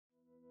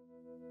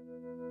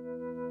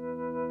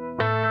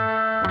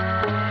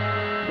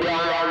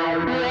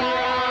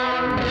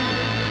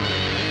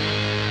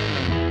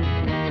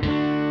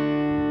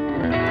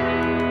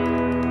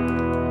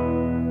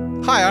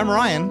I'm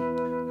Ryan.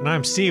 And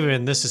I'm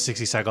Steven. This is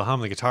 60 Cycle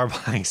Hum, the guitar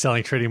buying,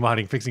 selling, trading,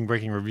 modding, fixing,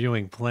 breaking,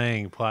 reviewing,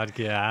 playing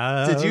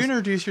podcast. Did you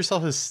introduce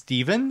yourself as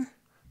Steven?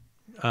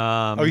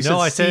 I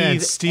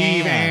said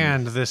Steve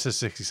and this is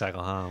 60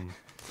 Cycle Hum.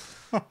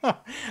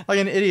 Like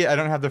an idiot, I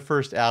don't have the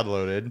first ad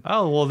loaded.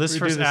 Oh, well, this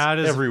first ad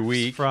is every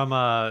week from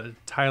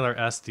Tyler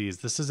Estes.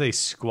 This is a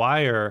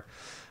Squier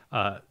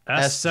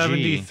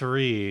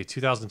S73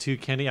 2002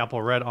 Candy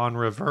Apple Red on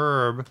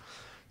Reverb.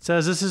 It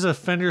says this is a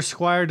Fender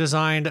Squier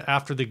designed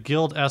after the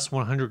Guild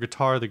S100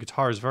 guitar. The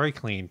guitar is very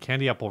clean.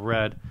 Candy Apple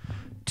Red.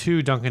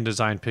 2 Duncan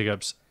design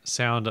pickups.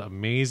 Sound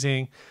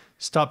amazing.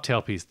 Stop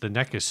tailpiece. The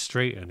neck is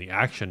straight and the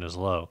action is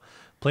low.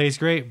 Plays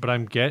great, but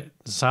I'm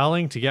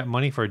selling to get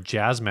money for a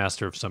jazz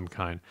master of some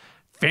kind.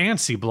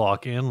 Fancy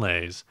block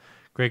inlays.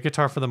 Great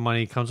guitar for the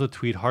money. Comes with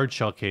tweed hard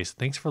shell case.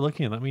 Thanks for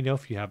looking and let me know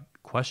if you have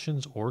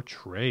questions or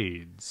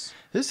trades.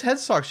 This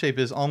headstock shape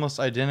is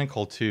almost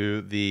identical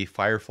to the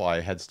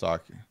Firefly headstock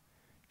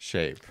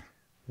shape.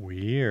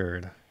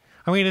 Weird.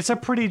 I mean, it's a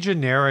pretty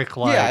generic,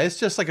 like... Yeah, it's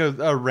just like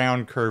a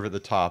round curve at the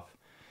top.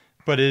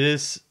 But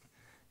it's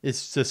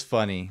just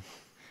funny.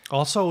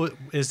 Also,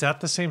 is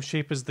that the same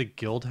shape as the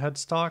Guild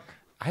headstock?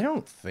 I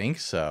don't think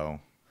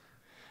so.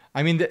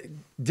 I mean,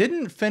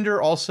 didn't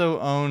Fender also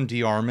own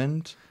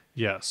D-Armond?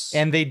 Yes.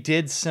 And they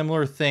did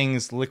similar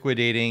things,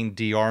 liquidating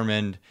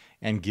D-Armond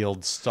and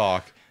Guild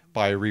stock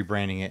by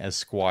rebranding it as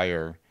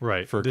Squier.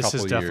 Right. For a this couple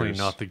is of definitely years.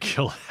 not the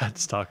Guild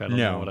headstock. I don't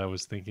know what I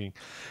was thinking.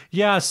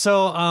 Yeah,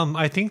 so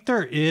I think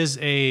there is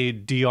a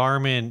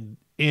D-Armond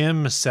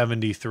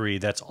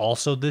M73 that's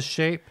also this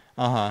shape.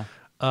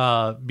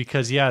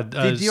 Because, yeah.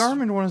 The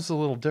D-Armond one is a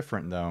little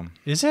different, though.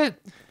 Is it?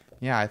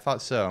 Yeah, I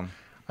thought so.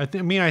 I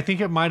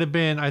think it might have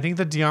been... I think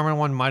the D-Armond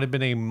one might have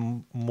been a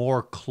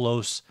more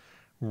close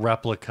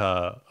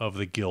replica of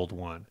the Guild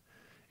one.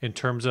 In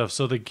terms of...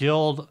 So the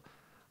Guild...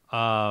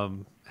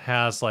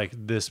 has like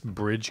this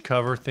bridge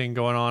cover thing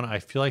going on. I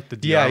feel like the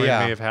D-Armond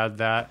may have had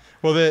that.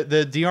 Well,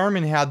 the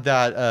D-Armond had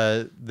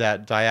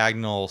that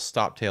diagonal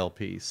stop tail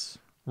piece.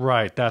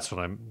 Right, that's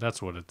what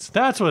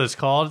it's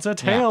called. It's a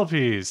tail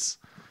piece.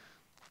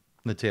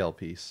 The tail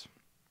piece.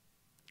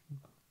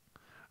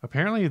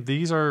 Apparently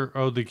these are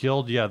the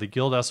Guild. Yeah, the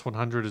Guild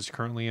S100 is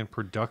currently in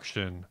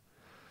production.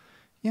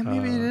 Yeah,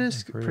 maybe it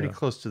is pretty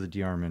close to the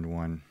D-Armond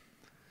one.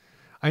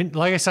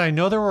 Like I said, I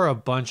know there were a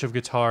bunch of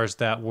guitars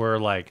that were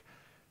like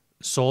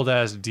sold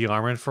as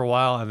D-Armond for a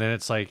while, and then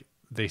it's like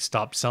they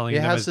stopped selling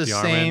them as D-Armond. It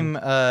has the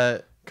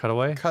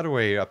same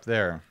cutaway up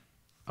there.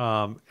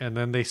 And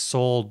then they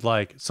sold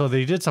so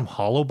they did some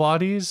hollow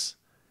bodies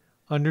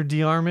under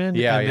D-Armond.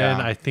 Yeah, then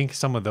I think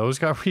some of those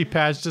got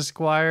repatched to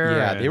Squier.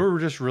 Yeah, they were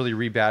just really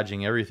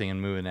rebadging everything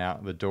and moving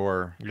out the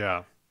door.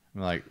 Yeah.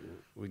 Like,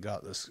 we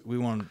got this. We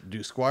want to do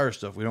Squier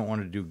stuff. We don't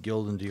want to do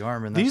Guild and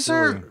D-Armond.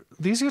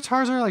 These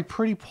guitars are like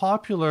pretty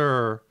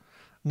popular.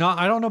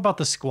 I don't know about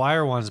the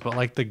Squier ones, but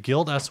like the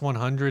Guild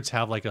S100s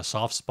have like a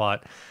soft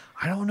spot.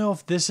 I don't know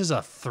if this is a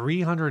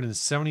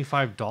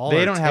 $375.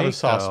 They don't have a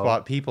soft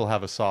spot. People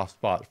have a soft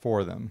spot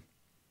for them.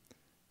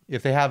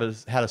 If they had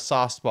a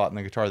soft spot in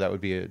the guitar, that would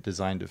be a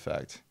design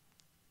defect.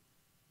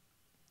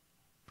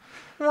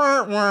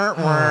 We're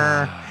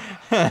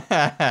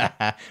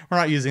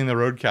not using the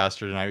Roadcaster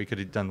tonight. We could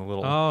have done the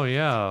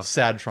little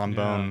sad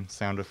trombone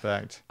sound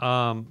effect.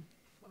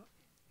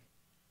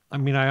 I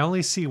mean, I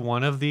only see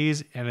one of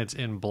these, and it's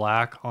in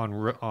black on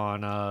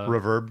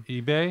Reverb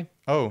eBay.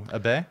 Oh,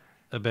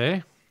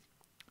 eBay,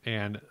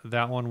 and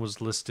that one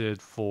was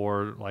listed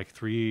for like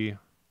 $375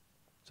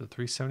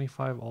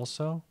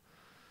 also.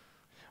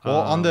 Well,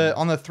 on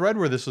the thread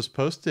where this was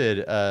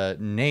posted,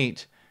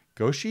 Nate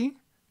Gaucher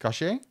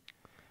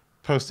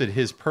posted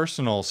his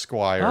personal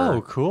Squier.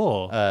 Oh,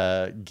 cool.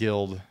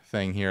 Guild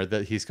thing here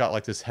that he's got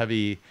like this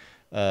heavy.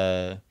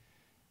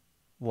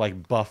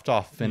 Like buffed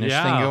off finish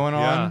thing going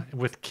on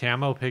with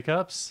camo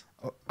pickups.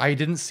 I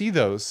didn't see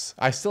those.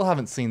 I still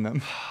haven't seen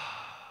them.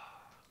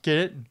 Get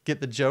it?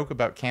 Get the joke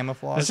about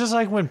camouflage? It's just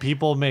like when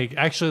people make...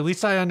 Actually, at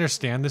least I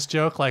understand this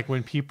joke. Like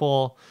when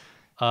people...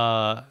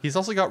 He's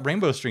also got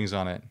rainbow strings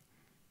on it.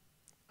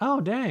 Oh,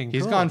 dang.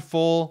 He's gone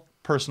full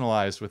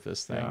personalized with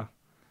this thing. Yeah.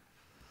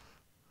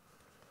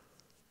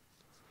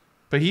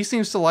 But he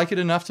seems to like it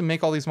enough to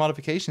make all these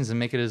modifications and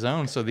make it his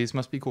own. So these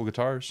must be cool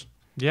guitars.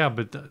 Yeah,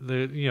 but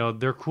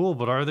they're cool.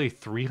 But are they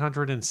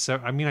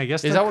 307? I mean, I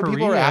guess is that what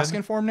people are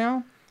asking for them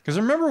now? Because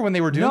remember when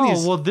they were doing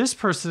these? No, well, this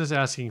person is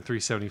asking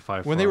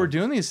 375. When they were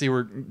doing these, they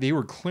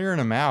were clearing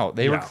them out.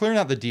 They were clearing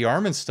out the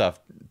D-Armond stuff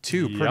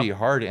too, pretty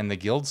hard, and the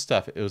Guild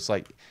stuff. It was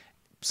like,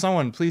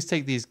 someone please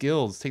take these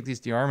Guilds, take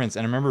these D-Armonds.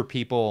 And I remember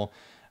people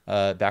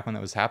back when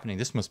that was happening.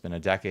 This must have been a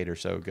decade or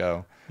so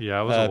ago.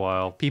 Yeah, it was a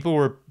while. People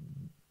were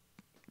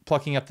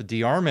plucking up the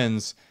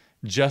D-Armonds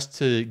just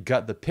to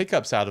gut the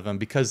pickups out of them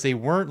because they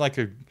weren't like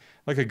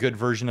a good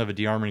version of a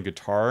D-Armond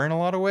guitar in a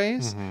lot of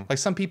ways. Like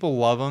some people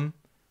love them.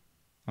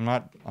 I'm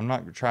not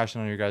trashing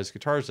on your guys'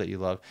 guitars that you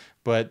love,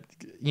 but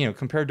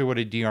compared to what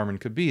a D-Armond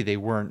could be, they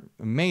weren't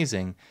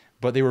amazing.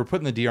 But they were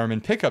putting the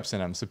D-Armond pickups in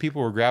them, so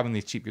people were grabbing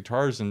these cheap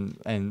guitars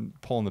and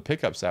pulling the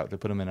pickups out to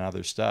put them in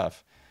other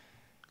stuff.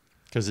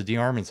 Because the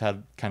DeArmonds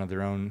had kind of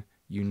their own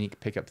unique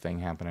pickup thing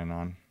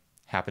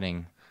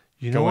happening.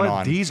 You know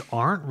what? These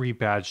aren't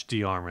rebadged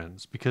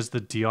DeArmonds because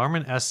the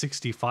DeArmond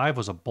S65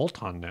 was a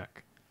bolt-on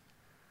neck.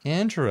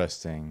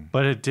 Interesting.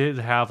 But it did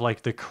have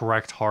like the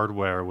correct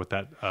hardware with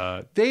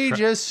that. They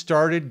just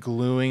started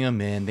gluing them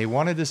in. They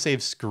wanted to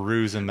save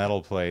screws and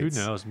metal plates.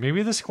 Who knows?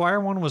 Maybe the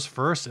Squier one was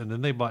first, and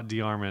then they bought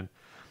DeArmond.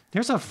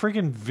 There's a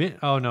freaking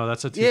oh no,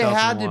 that's a 2001. It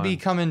had to be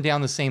coming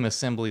down the same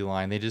assembly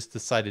line. They just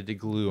decided to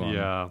glue them.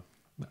 Yeah.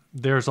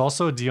 There's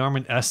also a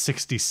DeArmond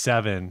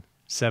S67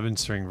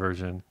 7-string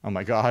version. Oh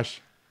my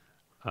gosh.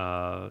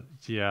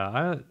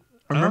 Yeah.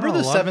 Remember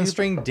the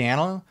 7-string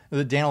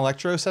the Dan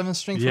Electro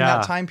 7-string from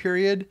that time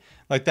period?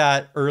 Like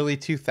that early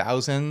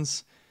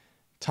 2000s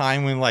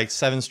time when like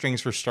 7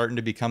 strings were starting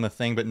to become a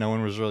thing, but no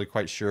one was really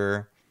quite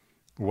sure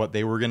what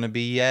they were going to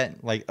be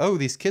yet. Like, oh,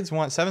 these kids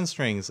want 7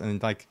 strings.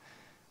 And like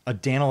a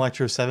Dan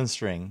Electro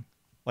 7-string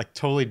like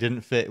totally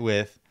didn't fit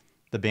with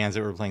the bands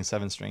that were playing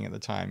 7-string at the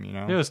time, you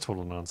know? It was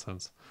total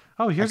nonsense.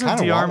 Oh, here's a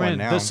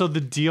DeArmond. So the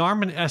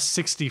DeArmond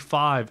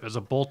S65 is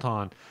a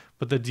bolt-on,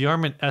 but the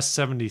DeArmond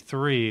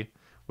S73,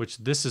 which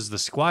this is the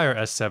Squier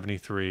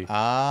S73,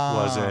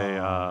 was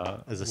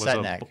a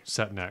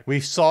set neck.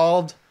 We've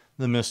solved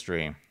the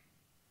mystery.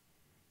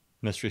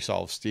 Mystery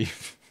solved,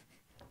 Steve.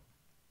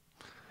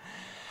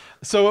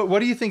 So what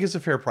do you think is a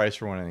fair price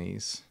for one of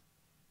these?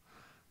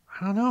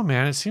 I don't know,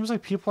 man. It seems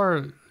like people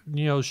are,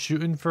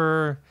 shooting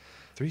for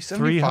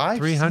 375,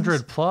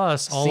 300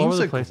 plus all over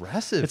the place.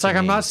 Aggressive. It's like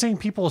I'm not saying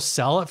people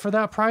sell it for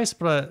that price,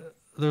 but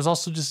there's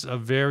also just a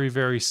very,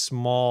 very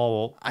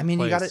small. I mean,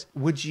 place. you got it.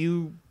 Would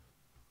you?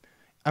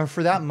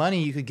 For that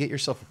money, you could get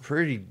yourself a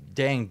pretty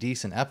dang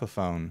decent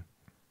Epiphone.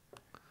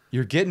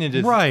 You're getting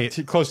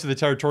into close to the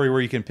territory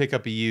where you can pick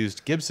up a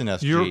used Gibson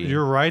SG.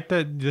 You're right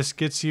that this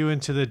gets you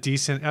into the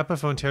decent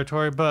Epiphone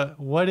territory, but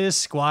what is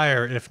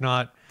Squier if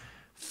not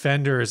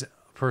Fender's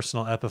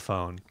personal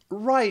Epiphone?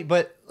 Right,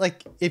 but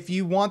like if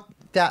you want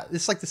that,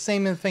 it's like the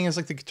same thing as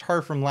like the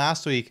guitar from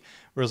last week,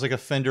 where it's like a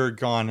Fender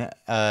Gone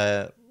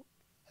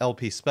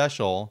LP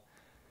special.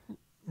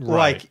 Right.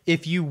 Like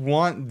if you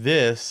want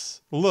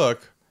this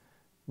look,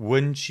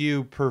 wouldn't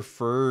you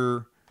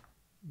prefer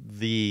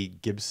the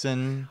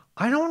Gibson?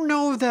 I don't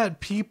know that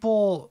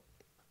people.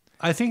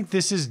 I think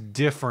this is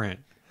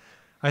different.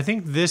 I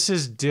think this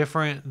is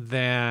different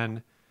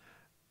than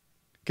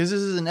because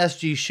this is an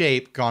SG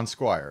shape gone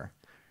Squier.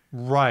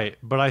 Right,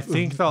 but I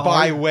think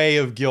by way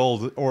of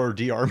Guild or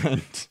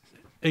DeArmond.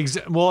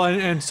 Well,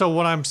 and so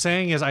what I'm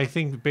saying is, I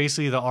think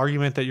basically the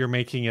argument that you're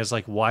making is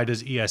like, why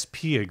does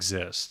ESP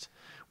exist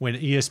when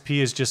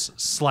ESP is just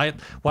slight?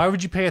 Why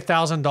would you pay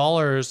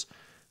 $1,000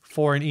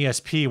 for an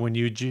ESP when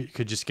you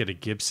could just get a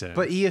Gibson?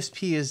 But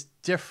ESP is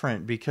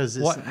different because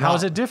it's how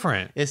is it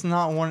different? It's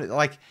not one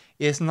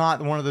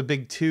of the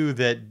big two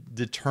that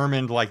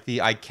determined like the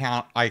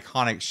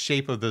iconic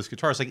shape of those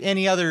guitars. Like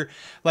any other,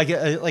 like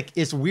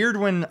it's weird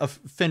when a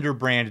Fender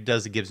brand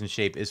does a Gibson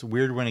shape. It's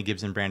weird when a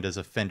Gibson brand does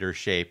a Fender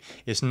shape.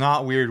 It's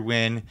not weird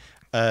when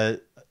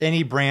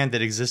any brand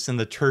that exists in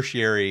the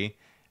tertiary,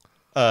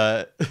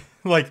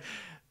 like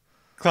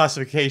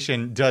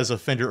classification does a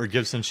Fender or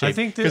Gibson shape. I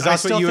think because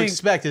that's what you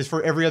expect is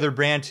for every other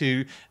brand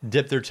to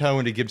dip their toe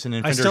into Gibson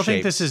and Fender shapes. I still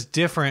think this is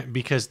different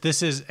because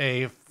this is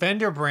a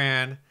Fender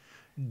brand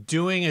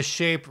doing a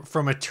shape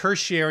from a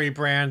tertiary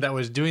brand that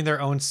was doing their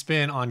own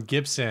spin on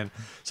Gibson.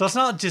 So it's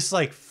not just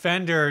like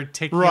Fender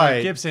taking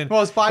on Gibson.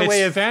 Well, it's by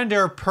way of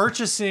Fender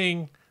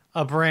purchasing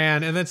a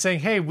brand and then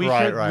saying, "Hey, we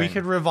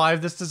could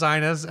revive this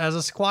design as a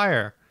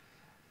Squier."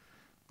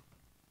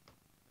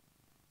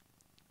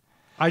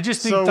 I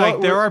just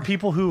think there are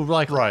people who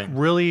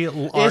really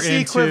are it's the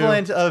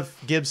equivalent of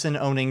Gibson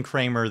owning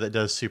Kramer that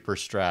does super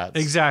strats.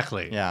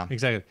 Exactly. Yeah.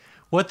 Exactly.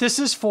 What this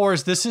is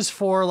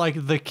for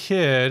like the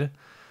kid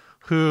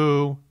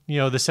who, the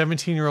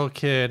 17-year-old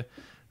kid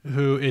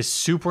who is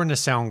super into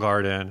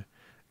Soundgarden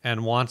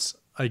and wants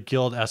a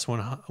Guild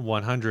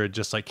S100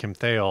 just like Kim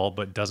Thale,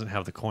 but doesn't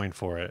have the coin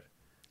for it.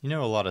 You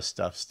know a lot of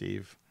stuff,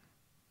 Steve.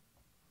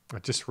 I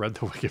just read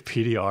the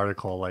Wikipedia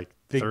article like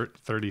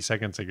 30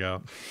 seconds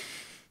ago.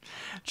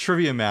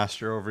 Trivia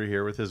master over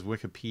here with his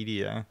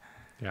Wikipedia.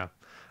 Yeah.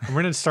 I'm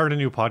going to start a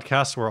new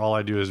podcast where all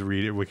I do is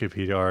read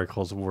Wikipedia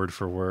articles word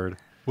for word.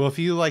 Well, if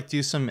you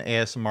do some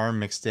ASMR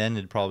mixed in,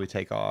 it'd probably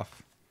take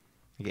off.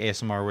 Like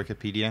ASMR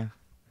Wikipedia.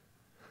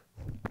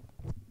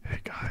 Hey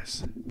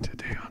guys,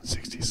 today on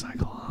 60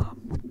 Cycle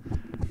Hum,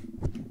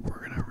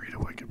 we're going to read a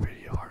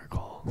Wikipedia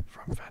article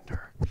from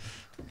Fender.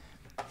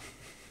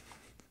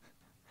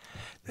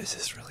 This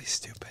is really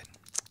stupid.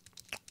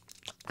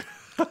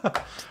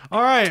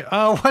 All right,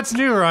 what's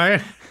new,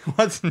 Ryan?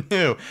 What's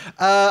new?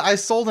 I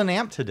sold an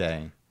amp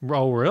today.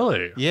 Oh,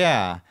 really?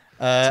 Yeah.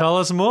 Tell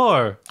us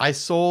more. I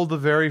sold the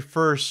very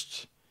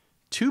first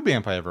tube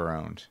amp I ever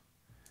owned.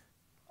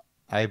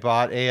 I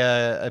bought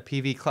a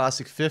Peavey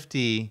Classic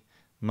 50,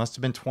 must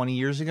have been 20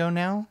 years ago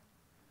now.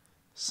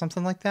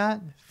 Something like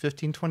that.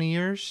 15, 20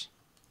 years.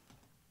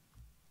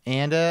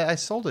 And I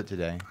sold it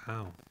today.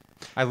 Wow.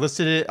 Mm-hmm. I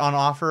listed it on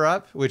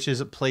OfferUp, which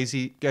is a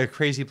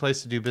crazy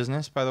place to do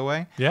business, by the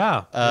way.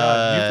 Yeah.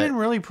 You've been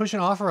really pushing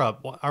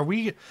OfferUp.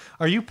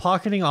 Are you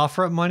pocketing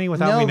OfferUp money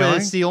without me knowing? No, but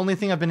it's the only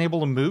thing I've been able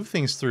to move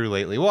things through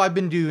lately. Well, I've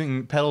been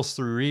doing pedals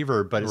through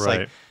Reverb, but it's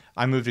like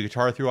I moved a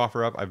guitar through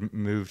OfferUp. I've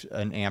moved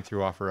an amp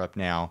through OfferUp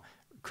now.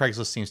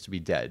 Craigslist seems to be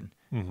dead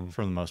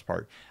for the most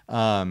part.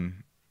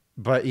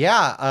 But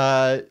yeah,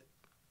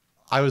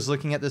 I was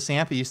looking at this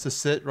amp. It used to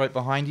sit right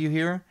behind you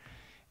here.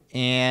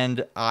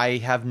 And I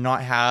have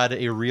not had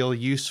a real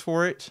use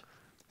for it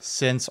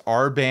since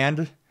our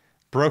band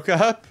broke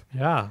up.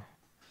 Yeah.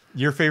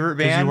 Your favorite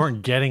band? Because you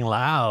weren't getting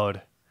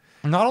loud.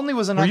 Not only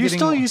was I not Were you getting...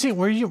 still using...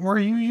 Were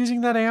you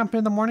using that amp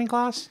in the morning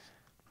class?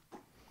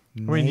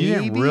 Maybe? I mean, you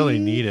didn't really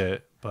need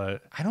it,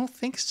 but... I don't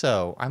think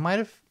so. I might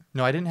have...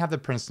 No, I didn't have the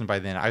Princeton by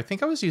then. I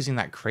think I was using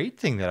that crate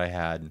thing that I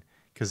had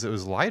because it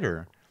was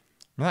lighter.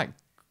 Remember that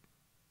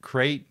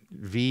crate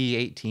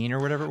V18 or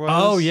whatever it was?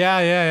 Oh, yeah.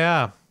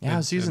 Yeah, I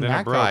was using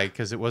that guy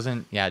because it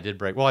wasn't... Yeah, it did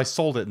break. Well, I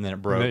sold it and then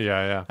it broke.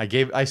 Yeah.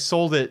 I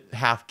sold it,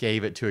 half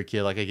gave it to a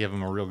kid. Like, I gave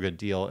him a real good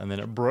deal. And then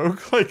it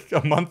broke like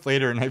a month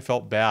later and I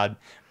felt bad.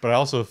 But I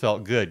also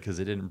felt good because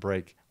it didn't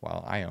break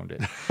while I owned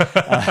it.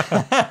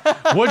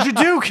 What'd you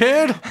do,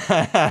 kid?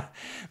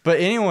 But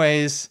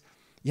anyways,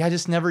 yeah, I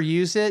just never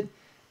use it.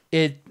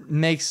 It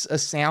makes a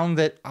sound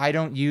that I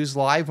don't use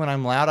live when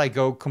I'm loud. I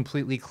go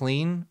completely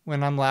clean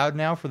when I'm loud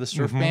now for the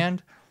surf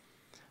band.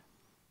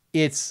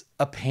 It's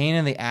a pain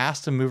in the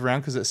ass to move around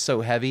because it's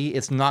so heavy.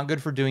 It's not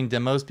good for doing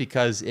demos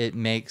because it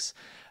makes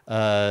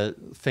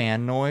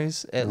fan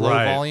noise at low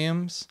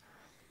volumes.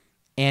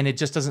 And it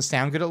just doesn't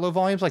sound good at low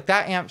volumes. Like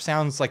that amp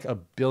sounds like $1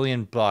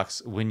 billion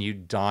when you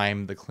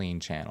dime the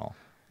clean channel.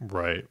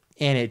 Right.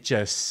 And it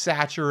just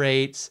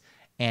saturates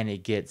and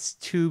it gets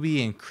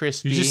tubey and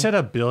crispy. You just said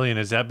 $1 billion.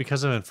 Is that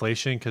because of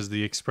inflation? Because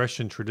the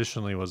expression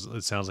traditionally was,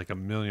 it sounds like $1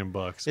 million.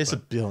 It's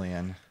 $1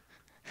 billion.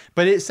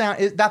 But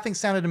that thing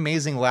sounded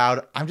amazing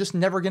loud. I'm just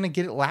never going to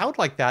get it loud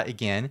like that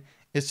again.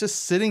 It's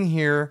just sitting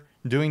here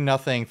doing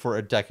nothing for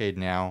a decade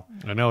now.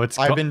 I know it's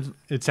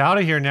out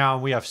of here now.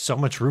 And we have so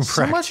much room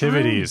for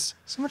activities.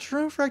 So much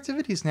room for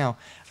activities now.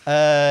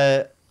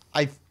 I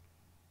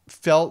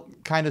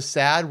felt kind of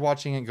sad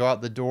watching it go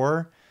out the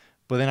door.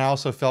 But then I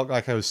also felt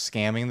like I was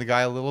scamming the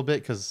guy a little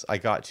bit because I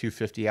got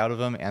 $250 out of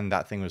him and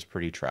that thing was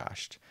pretty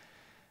trashed.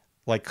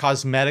 Like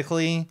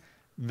cosmetically,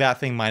 that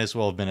thing might as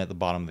well have been at the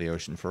bottom of the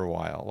ocean for a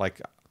while.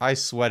 Like I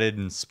sweated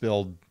and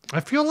spilled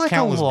countless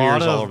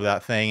beers all over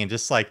that thing, and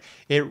just like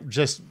it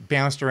just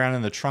bounced around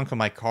in the trunk of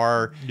my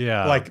car,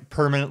 like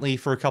permanently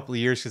for a couple of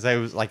years because I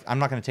was like, I'm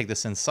not going to take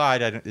this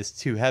inside. It's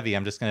too heavy.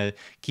 I'm just going to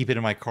keep it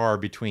in my car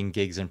between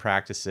gigs and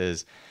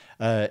practices.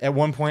 At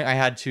one point,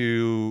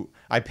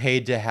 I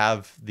paid to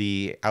have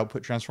the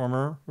output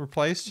transformer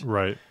replaced.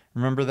 Right.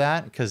 Remember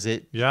that? Because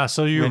it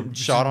so you went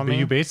shot on me.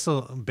 You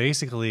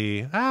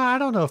basically, I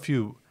don't know if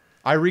you...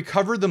 I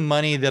recovered the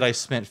money that I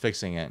spent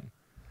fixing it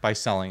by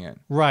selling it.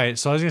 Right.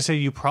 So I was going to say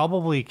you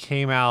probably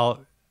came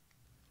out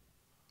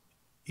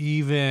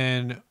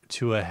even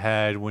to a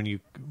head when you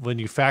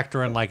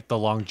factor in like the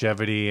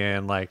longevity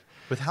and like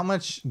with how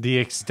much the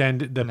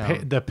extended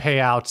the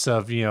payouts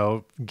of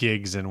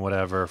gigs and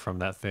whatever from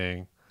that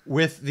thing.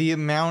 With the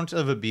amount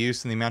of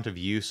abuse and the amount of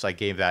use I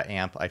gave that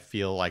amp, I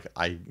feel like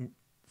I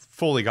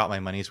fully got my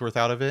money's worth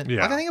out of it.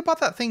 Yeah. Like I think I bought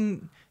that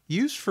thing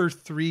used for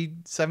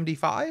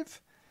 $375.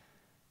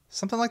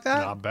 Something like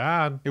that. Not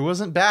bad. It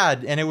wasn't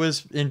bad, and it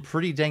was in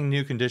pretty dang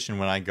new condition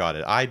when I got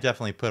it. I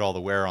definitely put all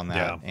the wear on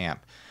that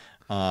amp.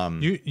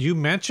 You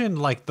mentioned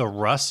like the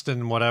rust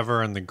and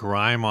whatever and the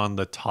grime on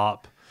the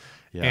top,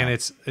 and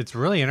it's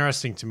really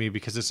interesting to me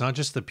because it's not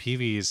just the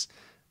Peaveys,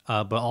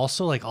 but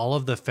also like all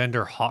of the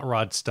Fender hot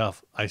rod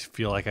stuff. I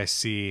feel like I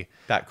see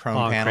that chrome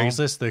on panel.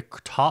 Craigslist. The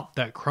top,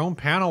 that chrome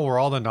panel where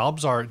all the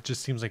knobs are, it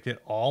just seems like it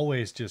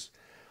always just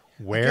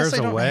wears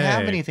away. I don't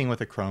have anything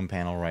with a chrome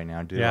panel right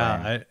now, do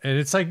I? And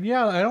it's like,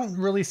 I don't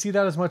really see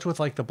that as much with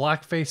like the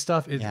black face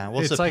stuff. Well,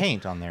 it's like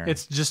paint on there.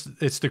 It's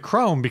the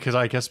chrome because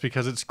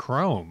it's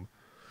chrome.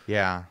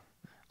 Yeah.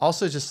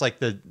 Also, just like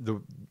the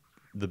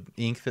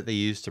ink that they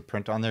use to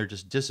print on there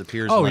just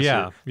disappears unless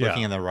you're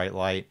looking in the right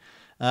light.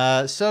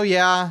 So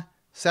yeah,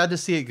 sad to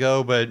see it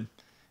go, but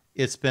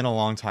it's been a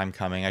long time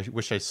coming. I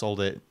wish I sold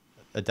it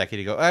a decade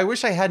ago. I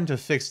wish I hadn't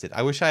have fixed it.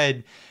 I wish I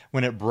had,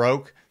 when it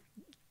broke,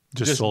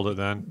 just sold it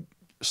then.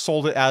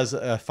 Sold it as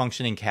a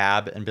functioning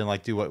cab and been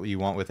like, do what you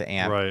want with the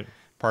amp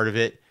part of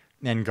it,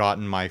 and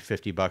gotten my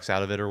 $50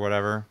 out of it or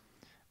whatever.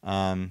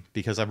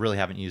 Because I really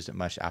haven't used it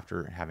much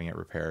after having it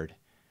repaired.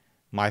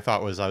 My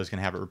thought was I was going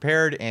to have it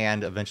repaired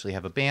and eventually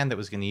have a band that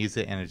was going to use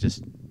it, and it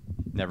just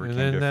never came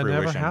to fruition. That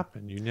never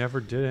happened. You never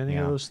did any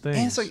of those things.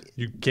 And it's like,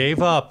 you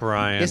gave up,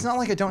 Ryan. It's not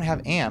like I don't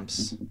have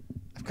amps.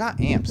 I've got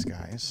amps,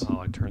 guys. Oh,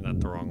 I turned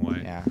that the wrong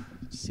way. Yeah.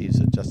 Steve's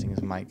adjusting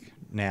his mic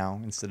now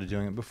instead of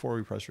doing it before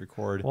we press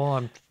record. Well,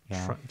 I'm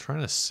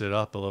trying to sit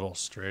up a little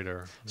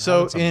straighter.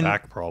 So in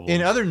back problems.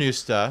 In other new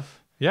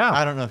stuff,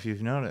 I don't know if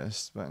you've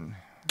noticed, but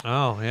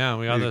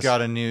we've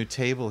got a new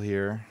table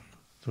here.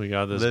 So we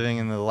got this living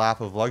in the lap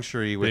of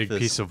luxury with big this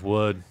piece of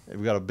wood.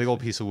 We got a big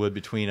old piece of wood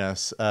between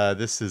us.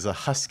 This is a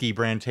Husky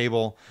brand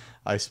table.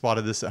 I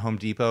spotted this at Home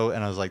Depot,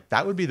 and I was like,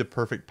 that would be the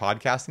perfect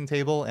podcasting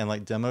table and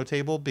like demo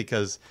table,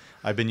 because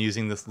I've been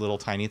using this little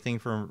tiny thing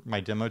for my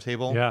demo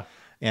table. Yeah.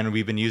 And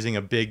we've been using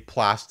a big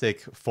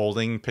plastic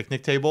folding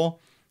picnic table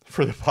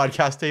for the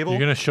podcast table. You're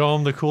going to show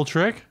them the cool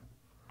trick?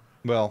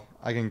 Well,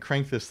 I can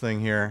crank this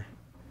thing here.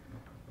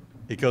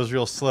 It goes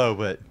real slow,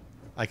 but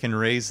I can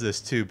raise this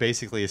to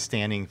basically a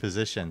standing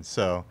position.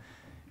 So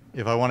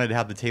if I wanted to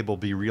have the table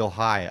be real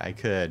high, I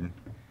could.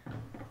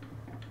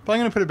 But I'm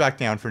going to put it back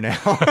down for now.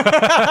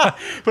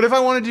 But if I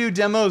want to do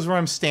demos where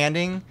I'm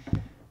standing,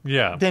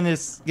 yeah, then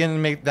it's going to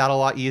make that a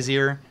lot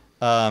easier.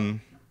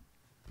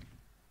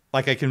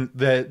 Like I can,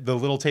 the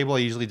little table I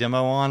usually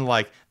demo on,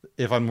 like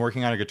if I'm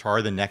working on a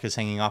guitar, the neck is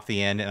hanging off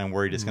the end and I'm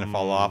worried it's going to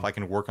fall off. I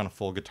can work on a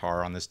full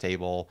guitar on this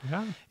table.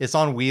 Yeah. It's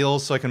on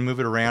wheels, so I can move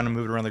it around and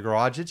move it around the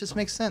garage. It just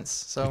makes sense.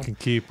 So you can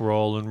keep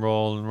rolling.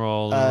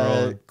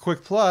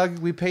 Quick plug,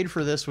 we paid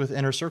for this with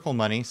Inner Circle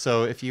money.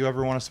 So if you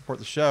ever want to support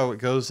the show, it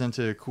goes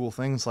into cool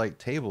things like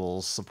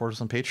tables. Support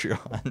us on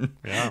Patreon.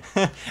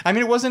 Yeah. I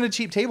mean, it wasn't a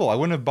cheap table. I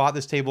wouldn't have bought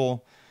this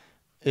table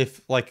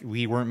if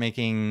we weren't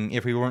having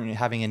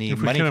any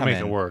money come in. Make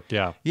it work,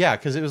 yeah. Yeah,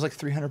 because it was like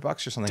 $300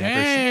 or something.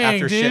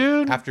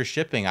 Dang, after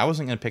shipping. I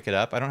wasn't going to pick it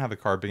up. I don't have a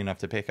car big enough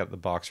to pick up the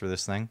box for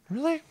this thing.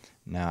 Really?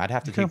 No, I'd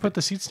have to put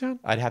the seats down?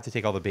 I'd have to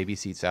take all the baby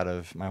seats out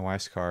of my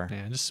wife's car.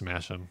 Yeah, just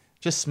smash them.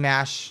 Just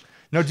smash.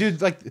 No, dude,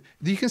 like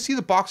you can see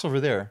the box over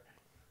there.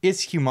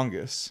 It's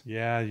humongous.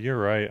 Yeah, you're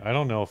right. I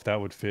don't know if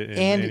that would fit in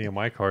any of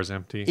my cars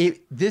empty.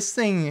 This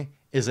thing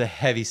is a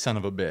heavy son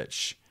of a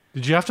bitch.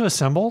 Did you have to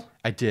assemble?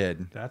 I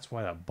did. That's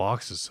why that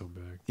box is so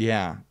big.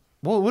 Yeah.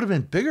 Well, it would have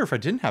been bigger if I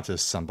didn't have to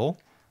assemble.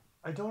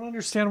 I don't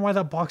understand why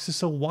that box is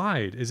so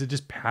wide. Is it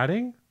just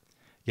padding?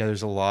 Yeah,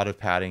 there's a lot of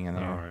padding in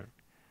there. All right.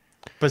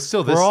 But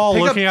still, we're all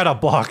looking at a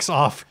box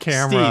off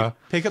camera.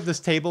 Steve, pick up this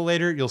table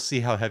later. You'll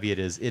see how heavy it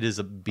is. It is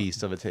a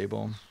beast of a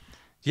table. Do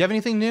you have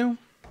anything new?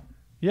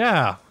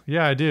 Yeah,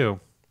 I do.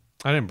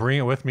 I didn't bring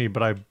it with me,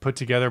 but I put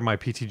together my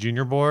PT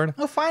Junior board.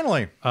 Oh,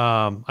 finally.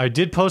 I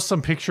did post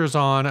some pictures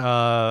on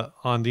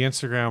the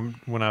Instagram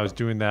when I was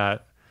doing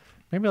that,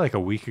 maybe like a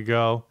week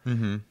ago.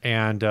 Mm-hmm.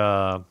 And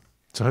so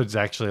it's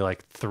actually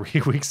like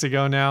 3 weeks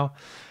ago now.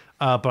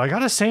 But I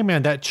gotta say,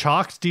 man, that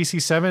CIOKS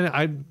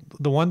DC7,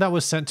 the one that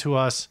was sent to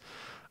us,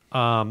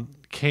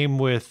 came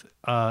with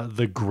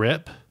the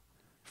grip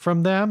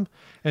from them.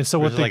 And so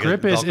what the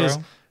grip is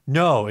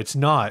no, it's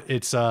not.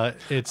 It's I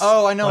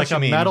know like what you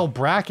mean. Metal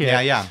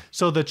bracket. Yeah.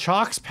 So the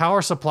CIOKS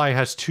power supply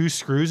has 2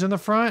 screws in the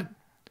front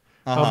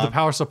of the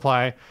power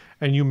supply,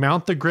 and you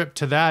mount the grip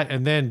to that,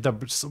 and then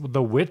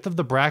the width of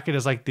the bracket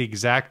is like the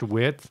exact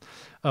width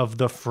of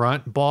the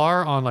front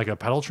bar on like a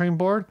pedal train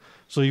board.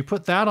 So you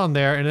put that on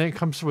there, and then it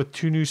comes with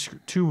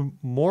 2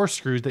 more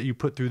screws that you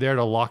put through there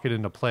to lock it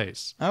into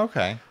place.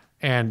 Okay.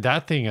 And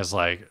that thing is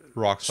like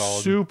rock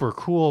solid, super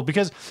cool,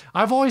 because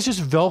I've always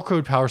just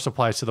Velcroed power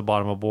supplies to the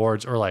bottom of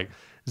boards, or like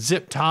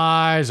zip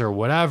ties or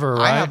whatever.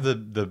 Right? I have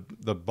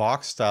the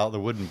box style, the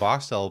wooden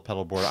box style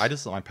pedal board. I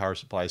just let my power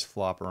supplies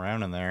flop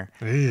around in there.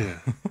 Yeah.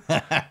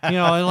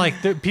 And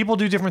like people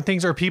do different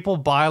things, or people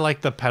buy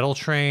like the pedal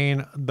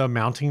train, the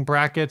mounting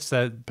brackets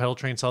that pedal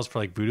train sells for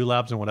like Voodoo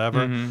Labs and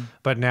whatever. Mm-hmm.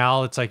 But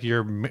now it's like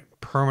you're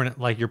permanent,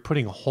 like you're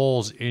putting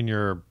holes in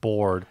your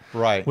board.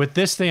 Right. With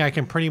this thing, I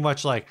can pretty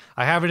much I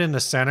have it in the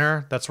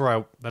center. That's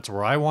where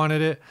I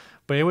wanted it.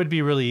 But it would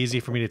be really easy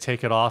for me to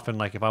take it off, and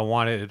like if I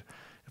wanted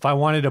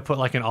to put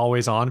like an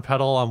always on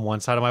pedal on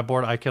one side of my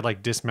board, I could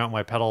like dismount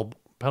my pedal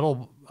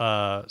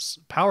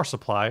power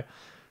supply,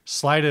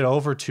 slide it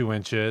over 2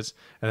 inches,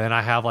 and then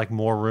I have like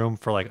more room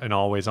for like an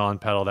always on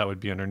pedal that would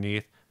be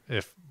underneath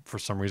if for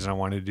some reason I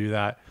wanted to do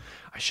that.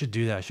 I should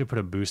do that. I should put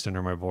a boost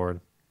under my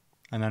board.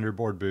 An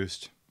underboard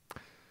boost.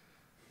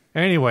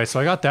 Anyway, so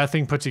I got that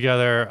thing put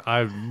together.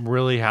 I'm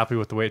really happy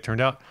with the way it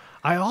turned out.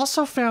 I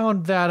also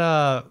found that,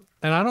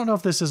 and I don't know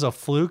if this is a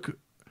fluke,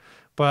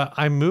 but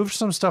I moved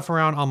some stuff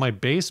around on my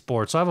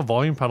baseboard. So I have a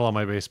volume pedal on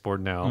my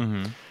baseboard now.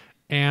 Mm-hmm.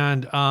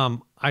 And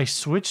I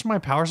switched my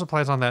power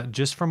supplies on that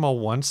just from a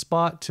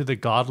 1-spot to the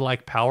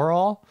Godlike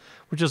Powerall,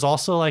 which is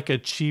also like a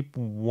cheap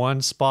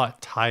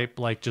 1-spot type,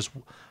 like just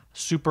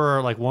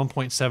super like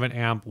 1.7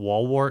 amp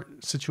wall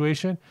wart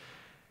situation.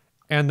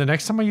 And the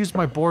next time I used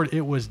my board,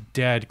 it was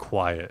dead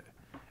quiet.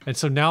 And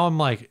so now I'm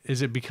like,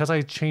 is it because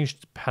I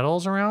changed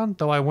pedals around?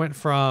 Though I went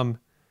from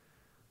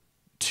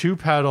 2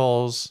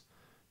 pedals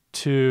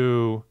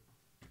to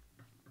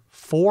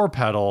 4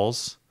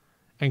 pedals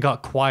and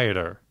got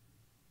quieter.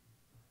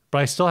 But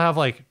I still have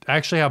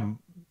actually have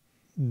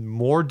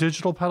more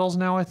digital pedals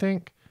now, I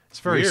think. It's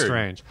very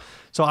strange.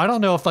 So I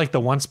don't know if like the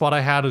 1-spot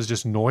I had was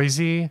just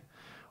noisy,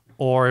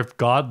 or if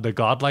the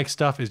Godlike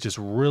stuff is just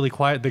really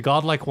quiet. The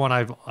Godlike one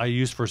I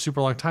used for a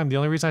super long time. The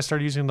only reason I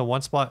started using the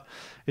 1-spot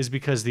is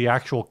because the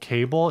actual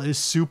cable is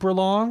super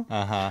long.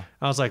 I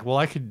was like, well,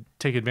 I could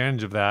take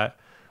advantage of that.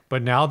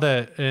 But now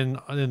that in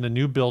the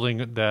new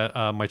building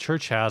that my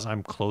church has,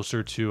 I'm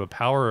closer to a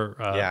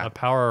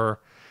power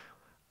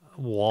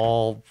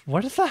wall.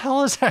 What the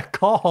hell is that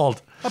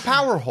called? A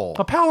power hole.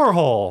 A power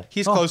hole.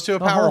 He's close to a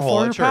power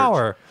hole at church.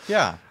 Power.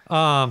 Yeah.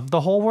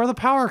 The hole where the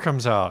power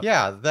comes out.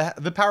 Yeah,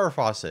 the power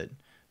faucet.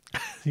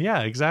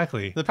 Yeah,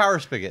 exactly. The power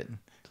spigot.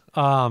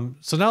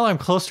 So now I'm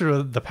closer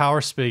to the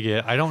power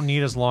spigot. I don't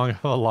need as long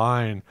of a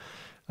line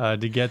to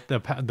get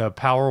the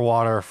power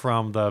water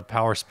from the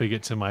power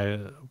spigot to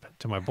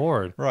my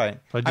board. Right.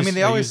 So I mean,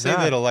 they always say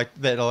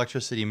that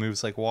electricity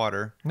moves like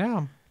water.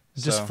 Yeah.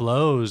 It just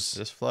flows. It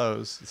just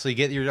flows. So you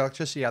get your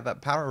electricity out of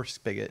that power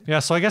spigot. Yeah,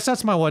 so I guess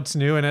that's my what's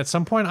new. And at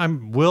some point, I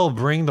will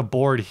bring the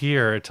board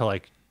here to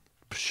like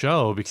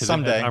show because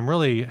someday. I'm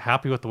really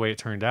happy with the way it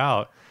turned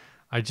out.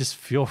 I just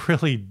feel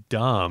really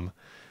dumb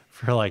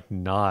for like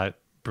not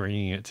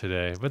bringing it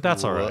today, but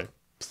that's all right.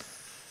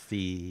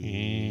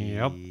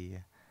 Yep.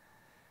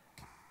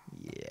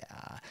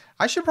 Yeah.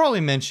 I should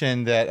probably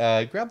mention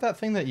that grab that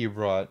thing that you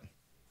brought.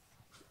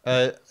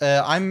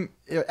 I'm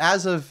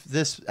as of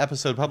this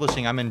episode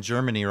publishing, I'm in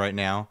Germany right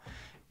now,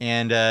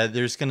 and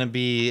there's going to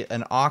be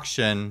an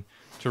auction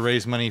to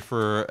raise money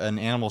for an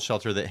animal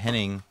shelter that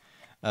Henning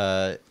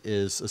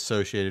is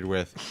associated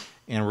with.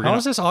 And How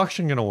is this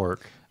auction going to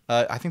work?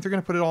 I think they're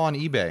going to put it all on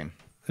eBay.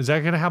 Is that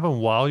going to happen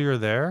while you're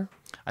there?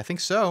 I think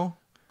so.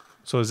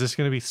 So is this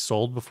going to be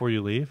sold before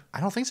you leave? I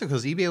don't think so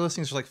because eBay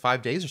listings are like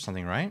 5 days or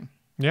something, right?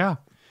 Yeah.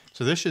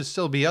 So this should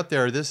still be up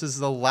there. This is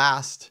the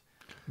last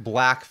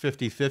black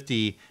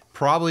 50/50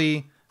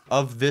 probably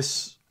of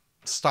this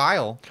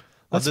style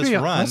of this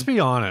run. Let's be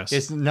honest.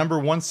 It's number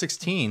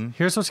 116.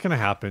 Here's what's going to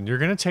happen. You're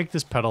going to take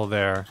this pedal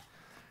there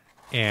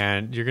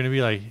and you're going to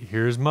be like,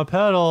 here's my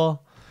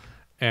pedal.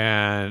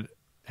 And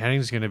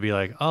Henning's going to be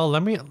like, oh,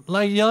 let me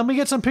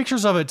get some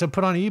pictures of it to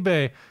put on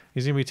eBay.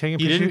 He's going to be taking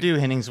pictures. You didn't do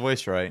Henning's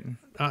voice right.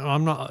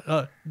 I'm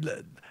not.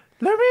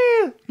 Let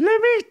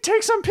me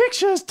take some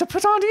pictures to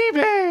put on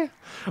eBay.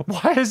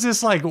 Why is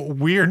this like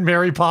weird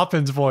Mary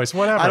Poppins voice?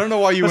 Whatever. I don't know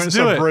why you went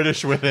so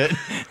British with it.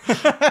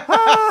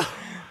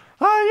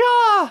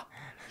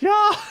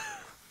 Yeah.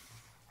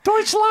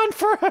 Deutschland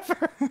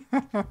forever.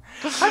 I'm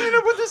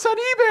gonna put this on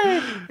eBay,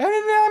 and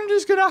then I'm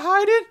just gonna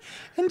hide it.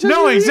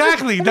 No,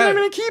 exactly. And I'm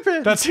gonna keep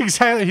it. That's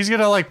exactly. He's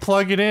gonna like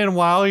plug it in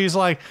while he's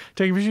like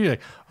taking pictures.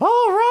 Like,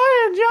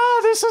 oh Ryan,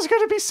 yeah, this is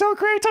gonna be so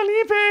great on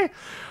eBay.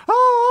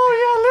 Oh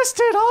yeah,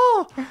 listed.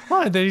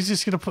 Oh, and then he's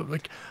just gonna put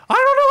like, I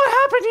don't know what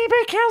happened.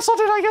 eBay canceled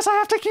it. I guess I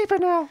have to keep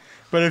it now.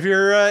 But if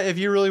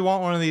you really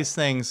want one of these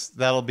things,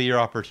 that'll be your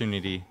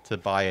opportunity to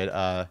buy it.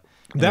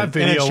 That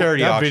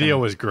video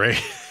was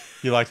great.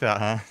 You like that,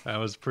 huh? That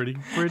was pretty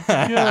good.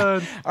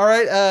 All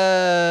right,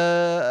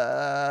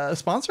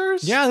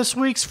 sponsors? Yeah, this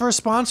week's first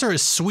sponsor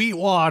is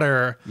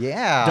Sweetwater.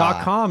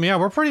 Yeah. .com. Yeah,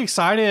 we're pretty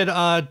excited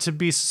to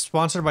be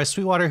sponsored by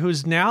Sweetwater,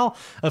 who's now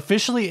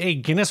officially a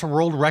Guinness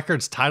World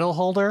Records title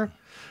holder.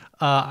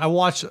 I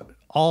watched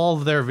all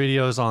of their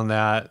videos on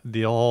that,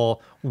 the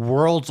whole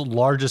world's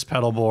largest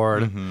pedal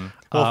board. Mm-hmm.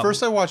 Well,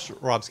 first I watched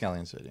Rob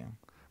Scallion's video.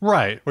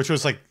 Right. Which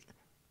was like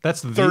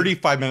that's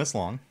 35 minutes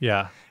long.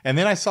 Yeah. And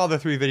then I saw the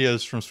 3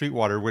 videos from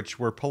Sweetwater, which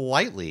were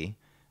politely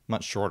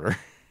much shorter.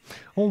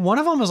 Well, one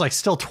of them was like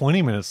still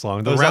 20 minutes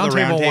long. The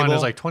roundtable one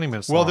is like 20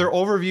 minutes long. Well, their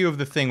overview of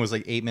the thing was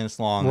like 8 minutes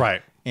long.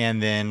 Right.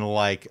 And then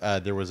like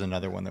there was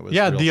another one that was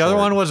the other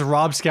one was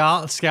Rob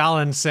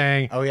Scallon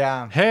saying, oh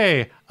yeah,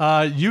 hey,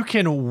 you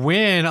can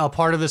win a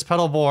part of this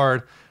pedal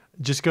board.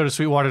 Just go to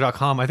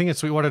sweetwater.com. I think it's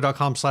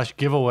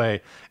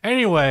sweetwater.com/giveaway.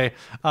 Anyway,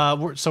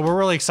 so we're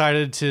really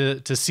excited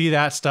to see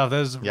that stuff. That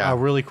was a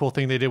really cool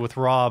thing they did with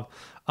Rob.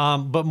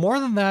 But more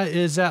than that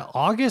is that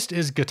August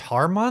is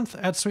Guitar Month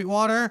at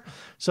Sweetwater.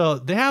 So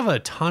they have a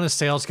ton of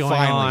sales going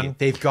on.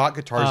 They've got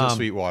guitars at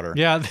Sweetwater.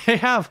 Yeah, they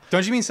have.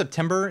 Don't you mean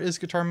September is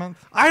Guitar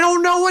Month? I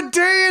don't know what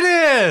day it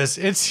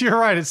is. You're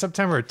right. It's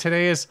September.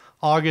 Today is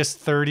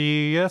August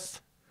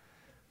 30th.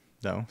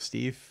 No,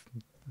 Steve.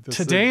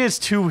 Today is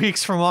 2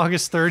 weeks from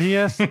August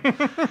 30th.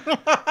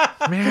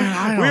 Man,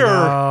 I don't know. We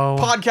are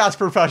podcast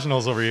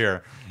professionals over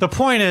here. The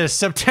point is,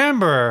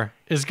 September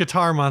is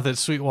Guitar Month at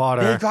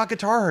Sweetwater. They've got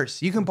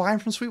guitars. You can buy them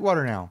from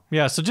Sweetwater now.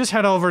 Yeah, so just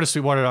head over to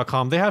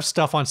sweetwater.com. They have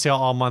stuff on sale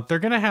all month. They're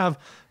going to have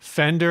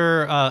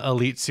Fender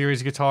Elite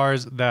Series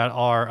guitars that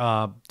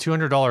are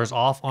 $200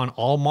 off on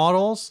all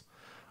models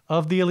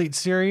of the Elite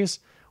Series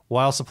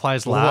while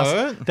supplies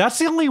last. What? That's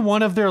the only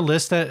one of their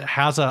list that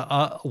has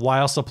a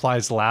while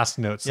supplies last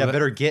note. So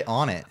better get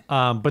on it.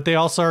 But they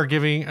also are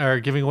giving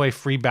away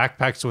free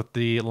backpacks with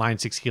the Line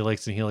 6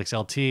 Helix and Helix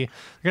LT. They're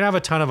going to have a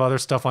ton of other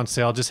stuff on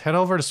sale. Just head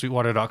over to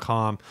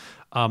sweetwater.com.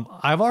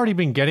 I've already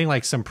been getting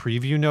like some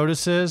preview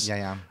notices.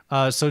 Yeah.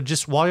 So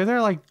just while you're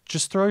there, like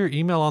just throw your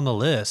email on the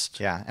list.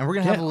 Yeah, and we're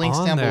going to have links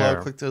down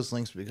below. Click those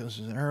links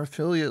because they're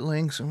affiliate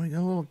links and we got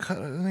a little cut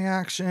of the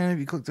action. If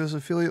you click those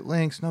affiliate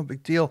links, no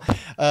big deal.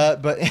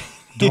 But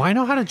do I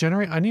know how to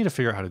generate? I need to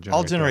figure out how to generate.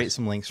 I'll generate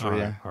some links for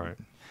you. All right.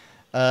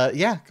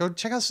 Yeah, go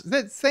check out.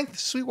 Thank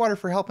Sweetwater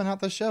for helping out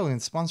the show and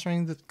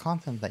sponsoring the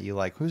content that you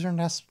like. Who's our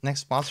next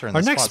sponsor?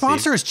 Our next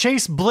sponsor is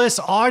Chase Bliss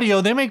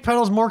Audio. They make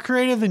pedals more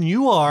creative than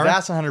you are.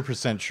 That's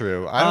 100%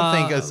 true. I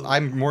don't think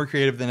I'm more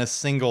creative than a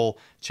single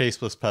Chase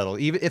Bliss pedal.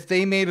 Even if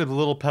they made a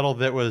little pedal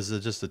that was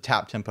just a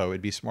tap tempo,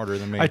 it'd be smarter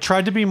than me. I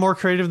tried to be more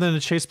creative than a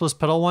Chase Bliss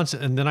pedal once,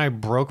 and then I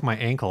broke my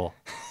ankle.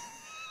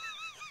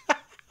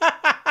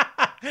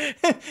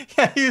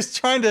 Yeah, he was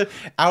trying to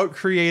out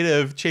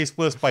creative Chase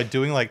Bliss by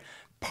doing like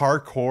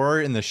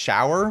parkour in the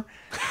shower.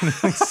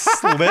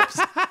 Slips.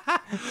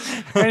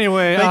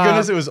 Anyway, thank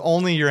goodness it was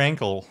only your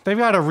ankle. They've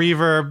got a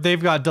reverb,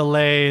 they've got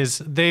delays,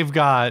 they've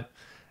got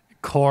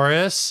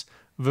chorus,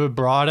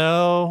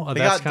 vibrato. They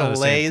got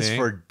delays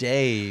for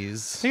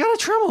days. They got a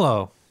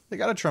tremolo. They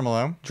got a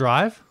tremolo.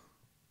 Drive.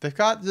 They've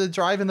got the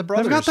drive in the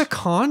Brothers. They've got the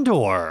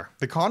Condor.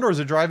 The Condor is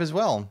a drive as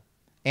well.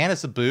 And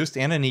it's a boost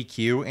and an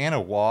EQ and a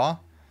wah.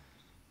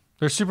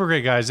 They're super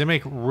great guys. They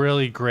make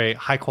really great,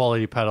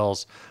 high-quality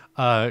pedals.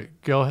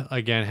 Go,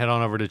 again, head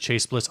on over to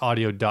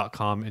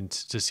chaseblissaudio.com and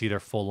to see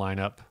their full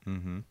lineup.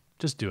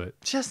 Just do it.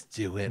 Just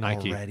do it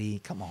Nike. already.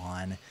 Come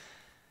on.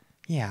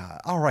 Yeah.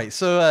 All right.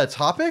 So,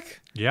 topic?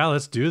 Yeah,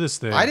 let's do this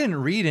thing. I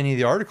didn't read any of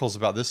the articles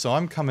about this, so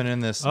I'm coming in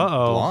this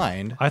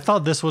blind. I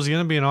thought this was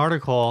going to be an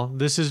article.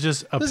 This is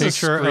just a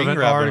picture of an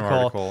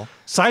article.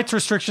 CITES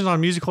restrictions on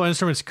musical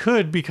instruments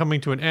could be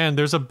coming to an end.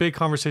 There's a big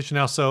conversation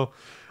now. So,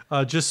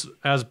 just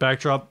as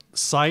backdrop,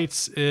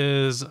 CITES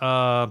is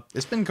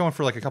it's been going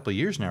for like a couple of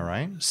years now,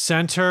 right?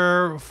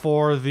 Center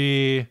for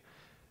the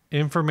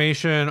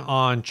Information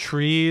on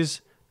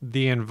Trees,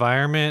 the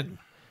Environment,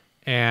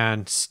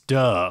 and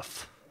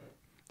Stuff.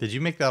 Did you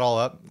make that all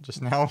up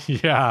just now?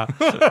 Yeah.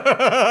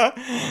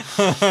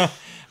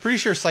 Pretty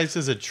sure CITES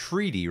is a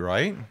treaty,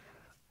 right?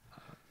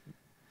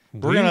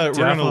 We're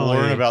gonna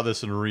learn about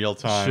this in real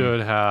time.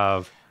 Should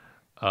have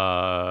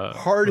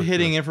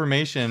hard-hitting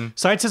information.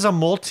 CITES is a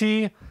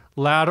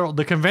multilateral,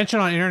 the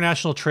Convention on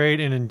International Trade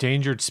in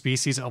Endangered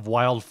Species of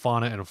Wild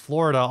Fauna in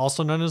Florida,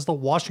 also known as the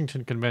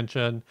Washington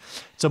Convention.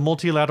 It's a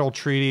multilateral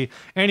treaty.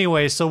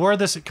 Anyway, so where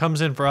this comes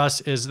in for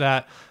us is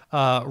that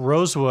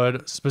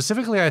rosewood,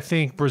 specifically, I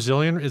think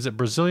Brazilian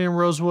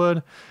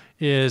rosewood,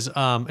 is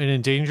an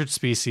endangered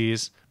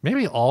species.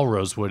 Maybe all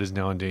rosewood is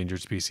now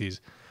endangered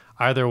species.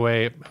 Either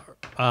way,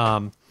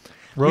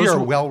 we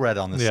are well read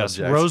on this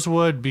subject.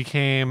 Rosewood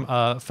became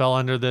fell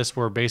under this,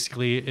 where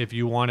basically if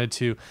you wanted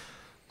to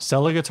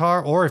sell a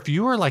guitar, or if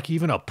you were like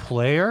even a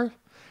player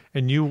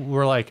and you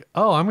were like,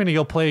 oh, I'm going to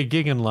go play a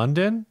gig in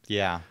London.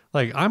 Yeah.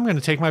 Like, I'm going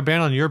to take my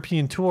band on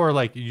European tour.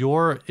 Like,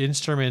 your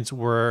instruments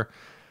were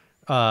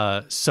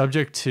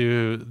subject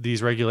to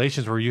these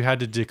regulations where you had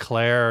to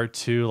declare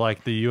to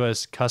like the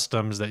U.S.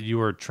 Customs that you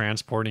were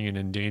transporting an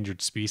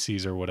endangered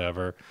species or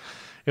whatever.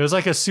 It was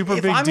like a super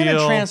big deal. If I'm going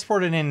to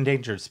transport an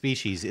endangered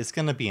species, it's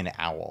going to be an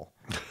owl.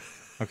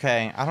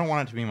 Okay? I don't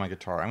want it to be my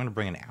guitar. I'm going to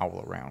bring an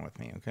owl around with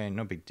me. Okay?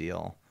 No big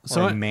deal.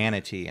 Or a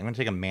manatee. I'm going to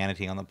take a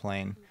manatee on the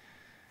plane.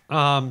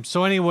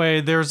 So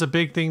anyway, there's a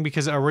big thing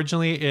because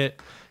originally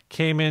it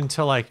came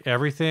into like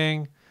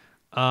everything.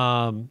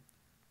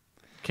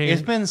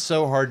 It's been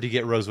so hard to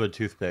get rosewood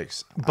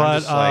toothpicks.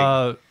 But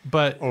I'm just,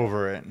 but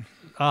over it.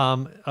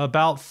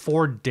 About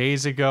 4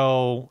 days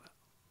ago,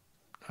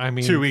 I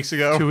mean 2 weeks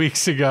ago. 2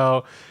 weeks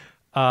ago,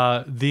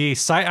 the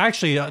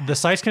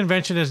CITES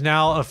convention has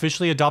now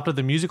officially adopted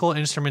the musical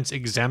instruments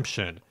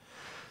exemption.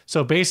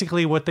 So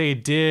basically, what they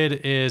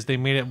did is they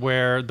made it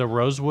where the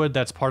rosewood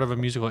that's part of a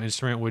musical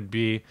instrument would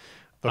be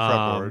the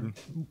fretboard,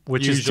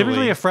 which is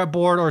typically a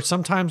fretboard or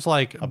sometimes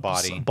like a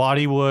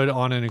body wood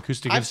on an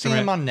acoustic instrument. I've seen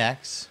them on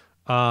necks.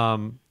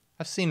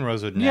 I've seen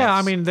rosewood necks. Yeah,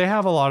 I mean they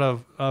have a lot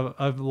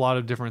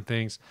of different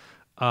things.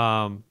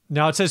 Now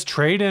it says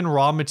trade in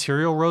raw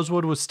material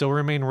rosewood would still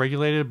remain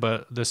regulated,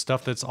 but the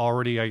stuff that's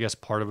already, I guess,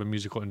 part of a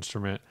musical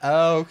instrument.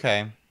 Oh,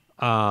 okay.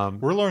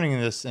 We're learning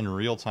this in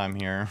real time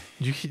here.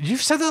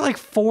 You've said that like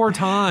 4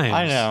 times.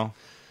 I know.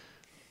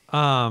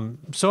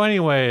 So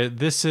anyway,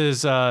 this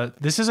is a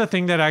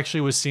thing that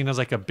actually was seen as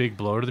like a big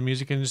blow to the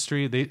music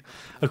industry.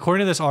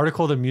 According to this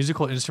article, the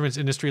musical instruments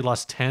industry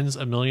lost tens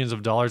of millions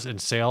of dollars in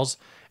sales,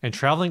 and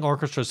traveling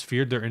orchestras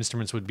feared their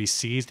instruments would be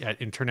seized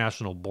at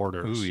international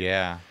borders. Ooh,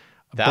 yeah.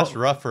 That's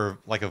rough for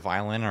like a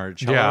violin or a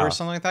cello or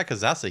something like that, because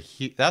that's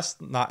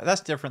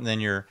different than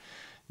your,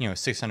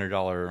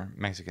 $600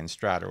 Mexican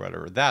Strat or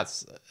whatever.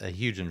 That's a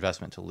huge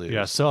investment to lose.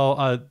 Yeah.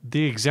 So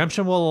the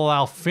exemption will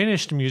allow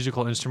finished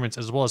musical instruments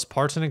as well as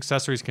parts and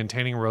accessories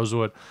containing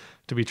rosewood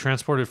to be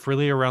transported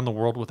freely around the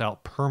world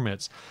without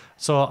permits.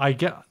 So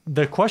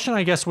the question,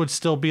 I guess, would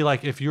still be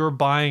like if you're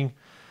buying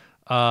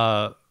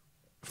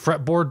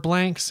fretboard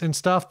blanks and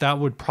stuff, that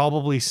would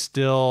probably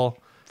still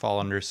fall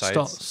under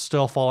CITES.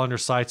 Still fall under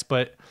CITES,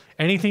 but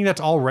anything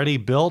that's already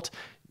built,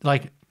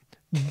 like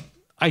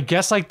I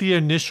guess like the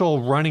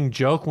initial running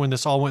joke when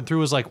this all went through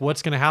was like,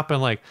 what's going to happen?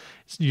 Like,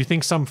 you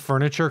think some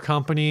furniture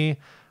company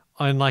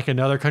in like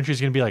another country is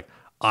going to be like,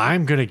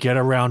 I'm going to get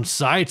around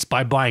CITES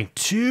by buying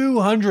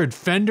 200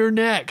 Fender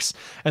necks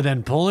and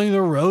then pulling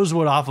the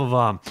rosewood off of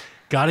them.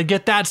 Got to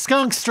get that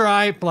skunk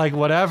stripe, like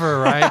whatever,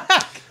 right?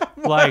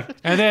 Like,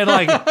 and then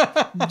like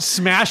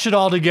smash it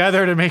all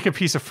together to make a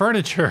piece of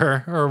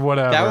furniture or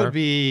whatever. That would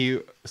be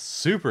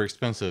super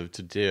expensive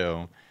to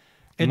do.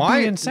 It'd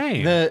be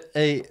insane.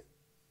 The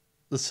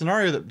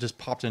scenario that just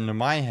popped into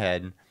my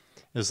head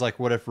is like,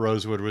 what if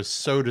rosewood was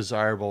so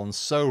desirable and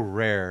so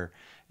rare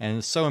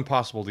and so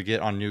impossible to get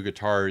on new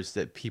guitars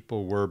that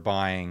people were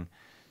buying,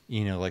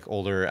 you know, like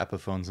older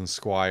Epiphones and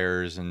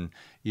Squiers and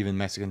even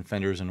Mexican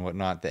Fenders and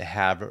whatnot that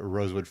have a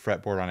rosewood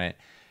fretboard on it,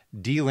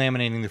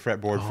 delaminating the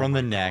fretboard from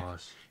the neck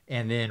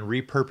and then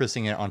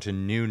repurposing it onto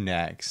new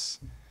necks,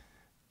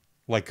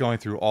 like going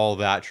through all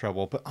that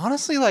trouble. But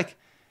honestly, like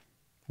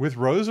with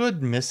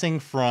rosewood missing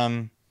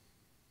from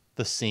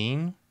the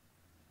scene,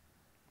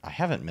 I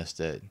haven't missed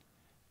it.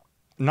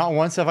 Not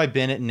once have I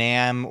been at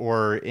NAMM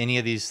or any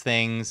of these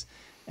things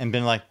and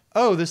been like,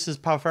 oh, this is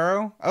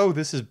Palfaro. Oh,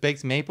 this is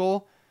baked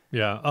maple.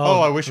 Yeah.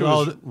 Oh, I wish it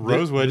was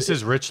rosewood. This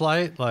is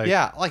Richlight. Like,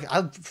 yeah, like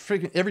I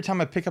freaking every time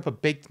I pick up a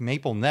baked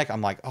maple neck,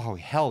 I'm like, oh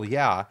hell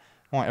yeah,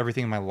 I want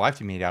everything in my life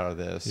to be made out of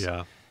this.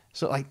 Yeah.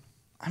 So like,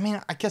 I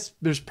mean, I guess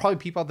there's probably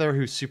people out there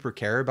who super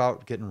care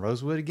about getting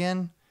rosewood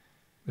again.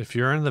 If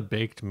you're in the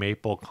baked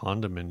maple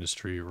condom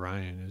industry,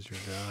 Ryan is your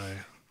guy.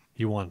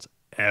 He wants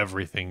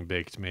everything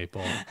baked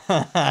maple.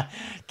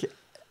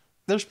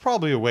 There's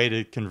probably a way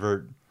to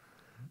convert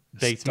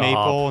baked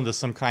maple into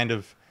some kind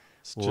of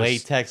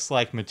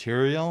latex-like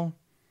material.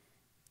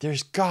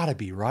 There's gotta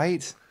be,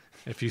 right?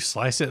 If you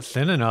slice it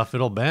thin enough,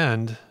 it'll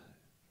bend.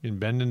 You can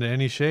bend into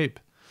any shape.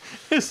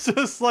 It's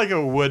just like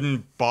a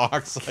wooden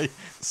box I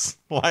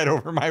slide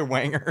over my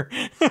wanger.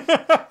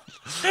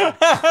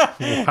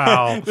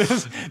 Wow.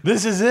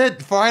 This is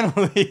it,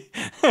 finally.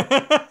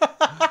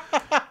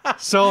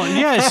 So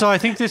I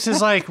think this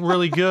is like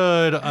really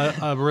good,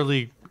 a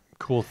really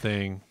cool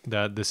thing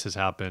that this has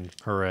happened.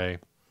 Hooray.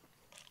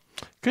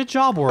 Good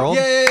job, world.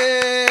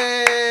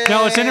 Yay!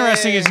 Now, what's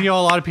interesting is, you know,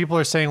 a lot of people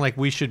are saying like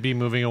we should be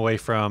moving away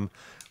from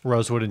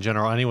rosewood in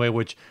general anyway,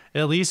 which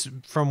at least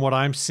from what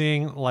I'm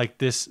seeing, like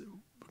this,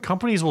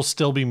 companies will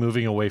still be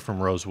moving away from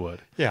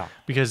rosewood. Yeah.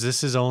 Because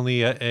this is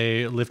only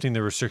a lifting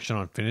the restriction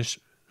on finished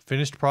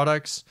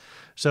products.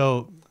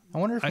 So I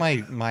wonder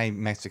if my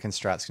Mexican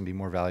Strat's can be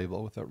more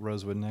valuable with a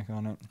rosewood neck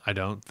on it. I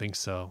don't think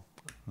so.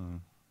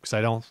 Because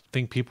I don't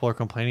think people are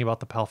complaining about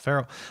the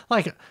Palfaro.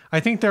 Like, I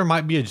think there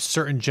might be a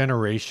certain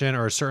generation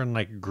or a certain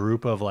like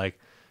group of like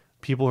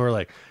people who are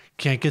like,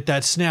 can't get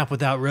that snap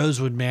without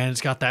rosewood, man.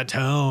 It's got that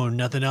tone.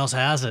 Nothing else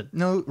has it.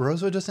 No,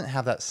 rosewood doesn't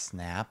have that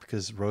snap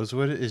because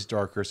rosewood is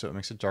darker, so it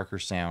makes a darker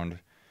sound.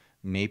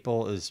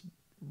 Maple is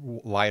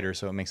lighter,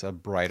 so it makes a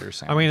brighter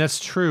sound. I mean, that's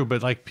true,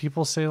 but like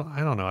people say,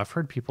 I don't know. I've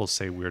heard people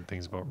say weird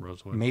things about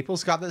rosewood.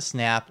 Maple's got the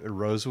snap.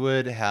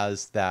 Rosewood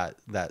has that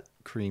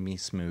creamy,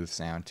 smooth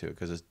sound to it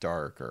because it's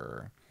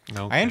darker.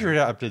 Okay. I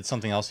interrupted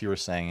something else you were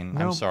saying, and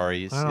I'm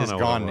sorry. It's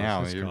gone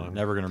now. You're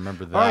never going to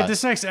remember that. All right,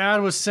 this next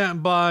ad was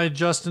sent by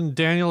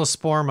Daniel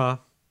Esporma.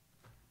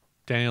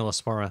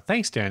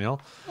 Thanks,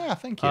 Daniel. Yeah,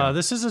 thank you.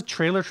 This is a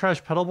trailer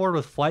trash pedal board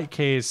with flight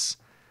case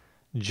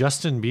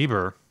Justin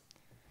Bieber.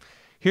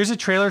 Here's a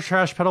trailer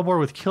trash pedal board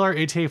with killer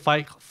ATA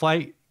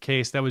flight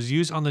case that was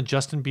used on the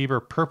Justin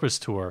Bieber Purpose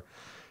Tour.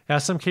 It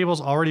has some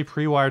cables already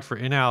pre-wired for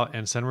in-out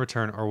and send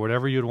return or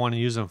whatever you'd want to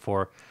use them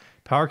for.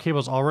 Power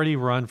cables already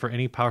run for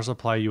any power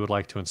supply you would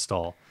like to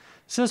install.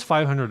 It says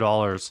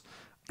 $500.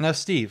 Now,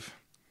 Steve.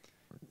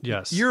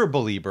 Yes. You're a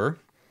believer.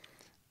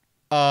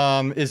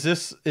 Is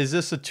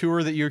this a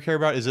tour that you care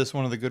about? Is this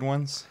one of the good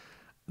ones?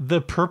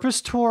 The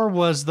Purpose Tour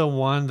was the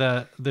one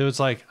that there was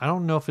like, I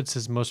don't know if it's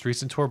his most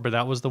recent tour, but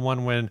that was the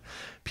one when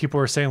people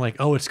were saying like,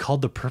 oh, it's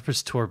called the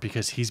Purpose Tour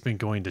because he's been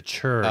going to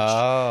church.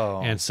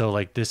 Oh. And so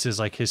like, this is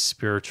like his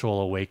spiritual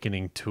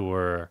awakening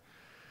tour,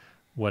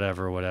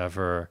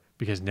 whatever,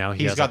 because now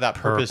he's got that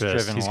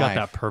purpose-driven He's life. got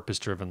that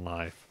purpose-driven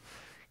life.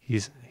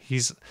 He's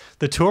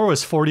the tour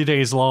was 40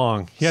 days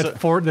long.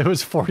 There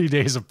was 40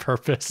 days of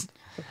purpose.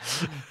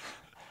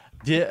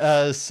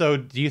 So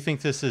do you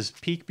think this is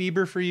peak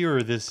Bieber for you,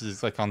 or this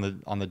is like on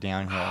the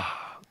downhill?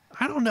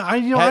 I don't know.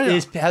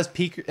 Has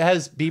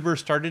Bieber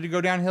started to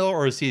go downhill,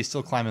 or is he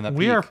still climbing that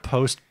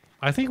peak?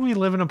 I think we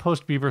live in a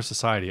post Bieber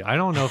society. I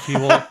don't know if he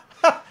will.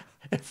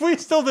 If we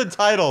still did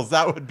titles,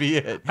 that would be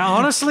it.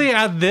 Honestly,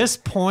 at this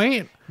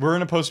point, we're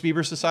in a post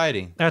Bieber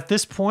society. At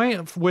this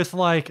point, with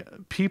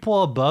like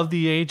people above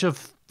the age of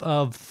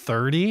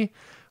 30.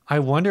 I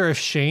wonder if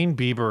Shane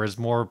Bieber is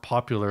more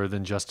popular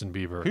than Justin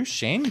Bieber. Who's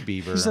Shane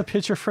Bieber? He's a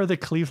pitcher for the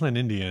Cleveland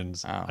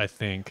Indians, I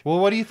think. Well,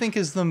 what do you think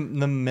is the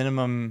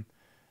minimum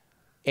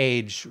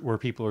age where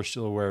people are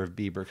still aware of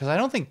Bieber? Because I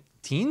don't think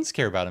teens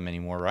care about him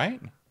anymore, right?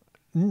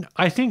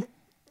 I think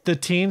the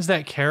teens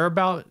that care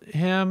about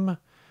him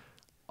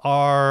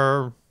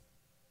are...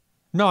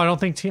 No, I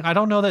don't think I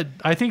don't know that.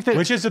 I think that...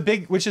 Which is a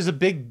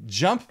big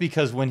jump,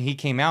 because when he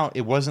came out,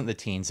 it wasn't the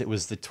teens, it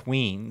was the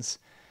tweens.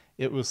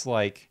 It was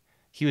like...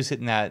 He was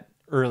hitting that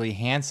early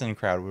Hanson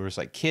crowd where it was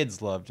like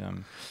kids loved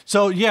him.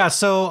 So, yeah,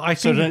 I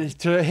think...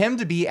 to him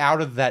to be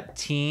out of that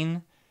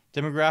teen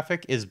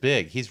demographic is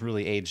big. He's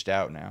really aged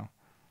out now.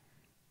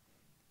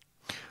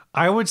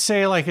 I would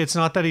say, like, it's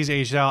not that he's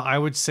aged out. I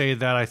would say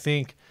that I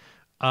think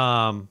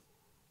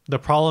The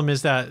problem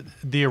is that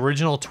the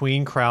original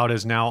tween crowd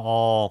is now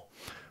all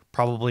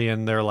probably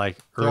in their like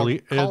early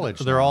college.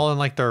 They're all in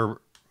like their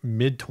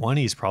mid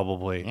 20s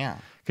probably. Yeah.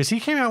 Because he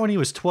came out when he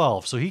was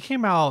 12, so he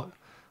came out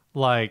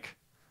like,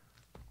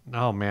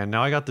 oh man,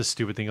 now I got this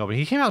stupid thing open.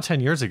 He came out 10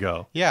 years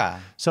ago. Yeah.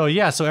 So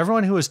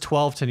everyone who was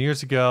 12 10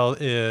 years ago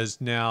is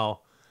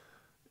now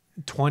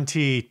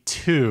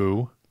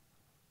 22,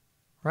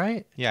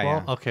 right? Yeah,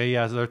 12? yeah. Okay,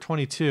 yeah, so they're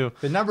 22.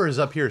 The number is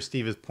up here.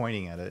 Steve is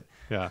pointing at it.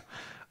 Yeah.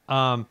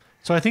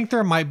 So I think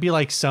there might be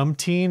like some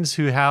teens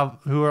who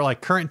are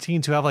like current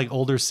teens who have like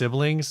older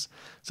siblings,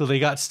 so they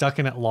got stuck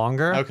in it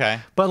longer. Okay.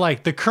 But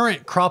like the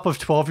current crop of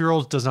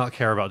 12-year-olds does not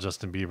care about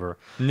Justin Bieber.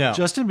 No.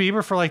 Justin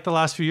Bieber for like the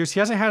last few years, he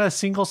hasn't had a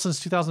single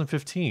since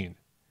 2015.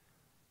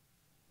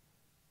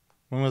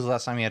 When was the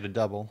last time he had a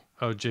double?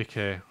 Oh,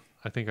 JK.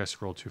 I think I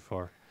scrolled too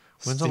far.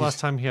 When's the Steve- last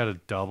time he had a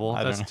double? I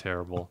don't That's know.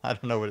 terrible. I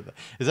don't know what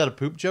is that a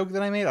poop joke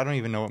that I made? I don't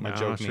even know what my No, I'm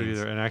joke not sure means.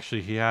 either. And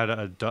actually, he had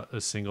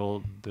a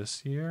single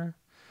this year.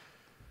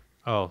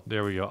 Oh,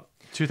 there we go.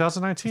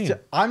 2019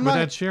 I'm with not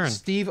Ed Sheeran.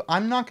 Steve,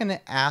 I'm not going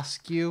to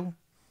ask you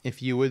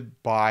if you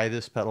would buy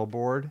this pedal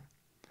board.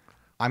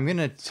 I'm going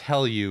to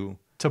tell you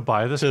To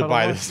buy this to pedal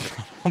buy board? this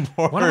pedal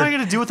board. What am I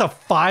going to do with a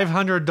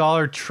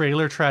 $500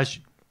 trailer trash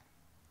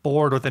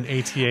board with an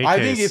ATA case? I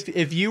think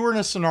if you were in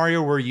a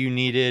scenario where you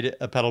needed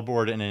a pedal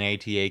board and an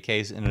ATA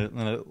case and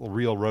a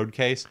real road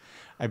case,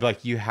 I'd be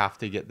like, you have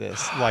to get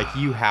this. Like,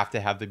 you have to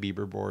have the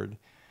Bieber board.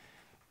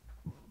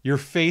 Your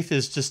faith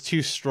is just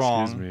too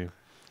strong. Excuse me.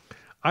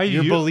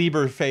 Your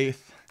believer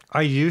faith.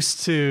 I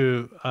used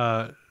to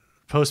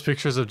post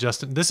pictures of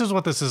Justin. This is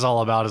what this is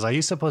all about. Is I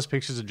used to post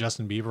pictures of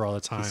Justin Bieber all the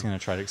time. He's gonna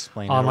try to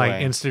explain on it like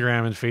away.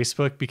 Instagram and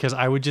Facebook because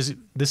I would just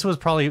this was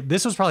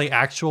probably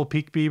actual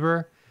peak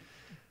Bieber,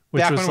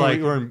 which Back was when like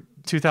we were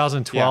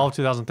 2012, Yeah.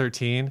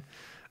 2013.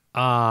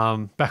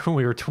 Back when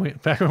we were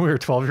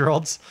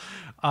 12-year-olds.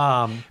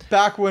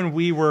 Back when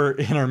we were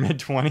in our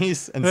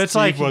mid-20s and It's Steve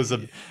like- was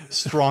a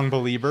strong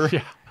believer.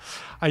 Yeah.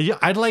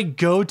 I'd like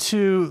go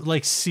to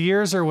like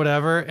Sears or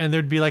whatever, and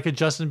there'd be like a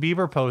Justin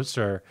Bieber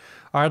poster.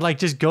 Or I'd like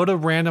just go to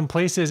random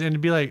places and it'd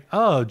be like,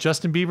 oh,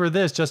 Justin Bieber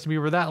this, Justin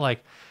Bieber that.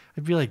 Like,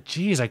 I'd be like,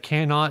 geez, I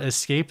cannot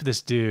escape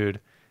this dude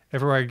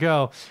everywhere I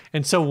go.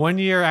 And so one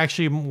year,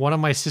 actually, one of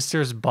my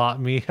sisters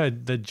bought me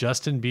the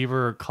Justin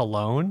Bieber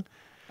cologne.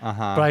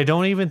 Uh-huh. But I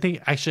don't even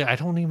think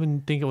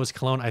it was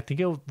cologne. I think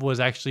it was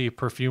actually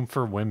perfume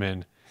for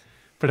women.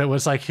 But it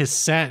was like his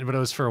scent, but it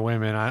was for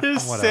women.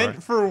 His whatever.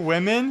 scent for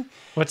women?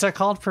 What's that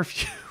called?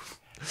 Perfume?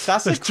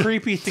 That's a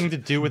creepy thing to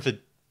do with a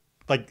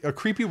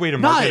creepy way to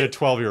market a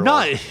 12-year-old.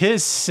 Not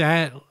his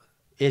scent.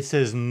 It's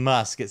his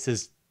musk. It's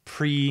his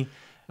pre-puberty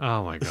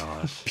Oh my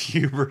gosh.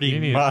 You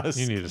musk.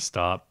 need to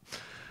stop.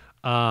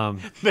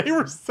 They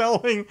were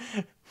selling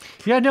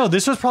Yeah, no,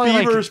 this was probably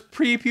Bieber's like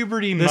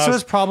pre-puberty this musk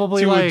was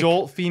probably to like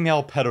adult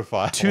female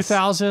pedophiles.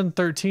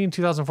 2013,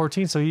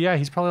 2014. So yeah,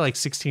 he's probably like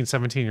 16,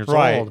 17 years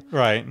Right, old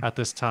right. at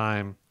this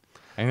time.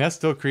 I mean, that's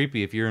still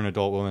creepy if you're an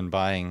adult woman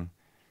buying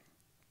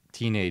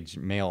teenage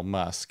male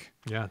musk.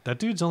 Yeah, that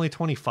dude's only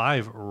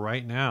 25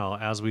 right now.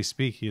 As we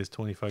speak, he is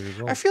 25 years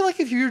old. I feel like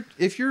if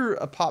you're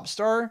a pop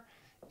star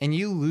and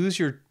you lose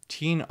your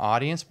teen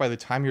audience by the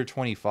time you're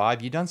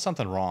 25, you've done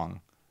something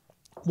wrong.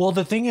 Well,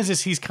 the thing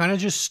is he's kind of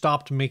just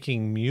stopped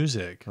making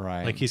music.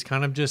 Right. Like he's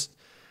kind of just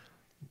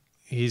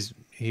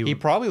He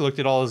probably looked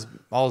at all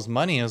his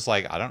money and was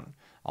like,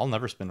 I'll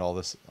never spend all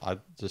this. I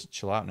just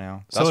chill out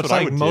now. That's so it's what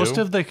I like would most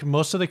do. of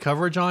the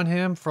coverage on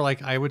him for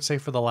like I would say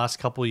for the last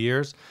couple of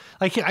years.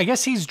 Like I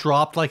guess he's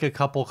dropped like a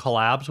couple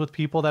collabs with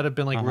people that have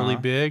been like really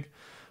big.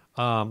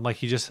 Like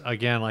he just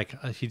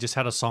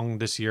had a song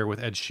this year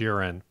with Ed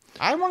Sheeran.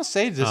 I want to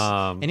say this.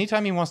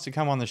 Anytime he wants to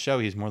come on the show,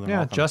 he's more than Yeah,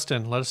 welcome.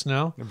 Justin, let us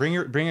know. Bring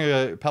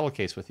a pedal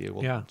case with you.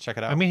 We'll check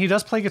it out. I mean, he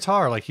does play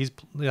guitar. Like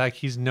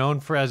he's known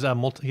for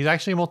he's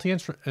actually a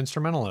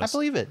multi-instrumentalist. I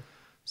believe it.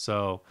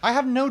 So I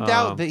have no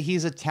doubt that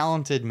he's a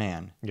talented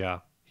man. yeah,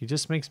 he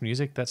just makes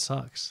music that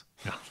sucks.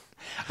 Yeah.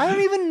 I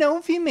don't even know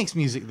if he makes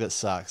music that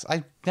sucks.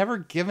 I've never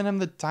given him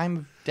the time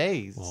of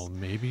days. Well,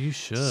 maybe you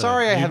should.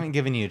 Sorry, I haven't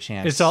given you a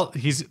chance.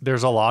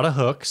 There's a lot of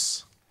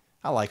hooks.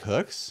 I like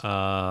hooks.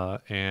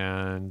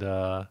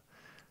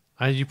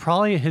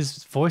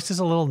 His voice is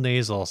a little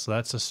nasal, so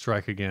that's a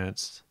strike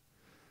against.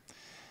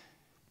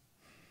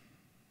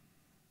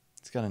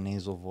 It's got a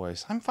nasal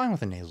voice. I'm fine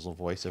with a nasal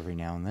voice every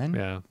now and then.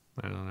 Yeah,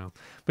 I don't know.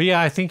 But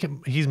yeah, I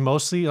think he's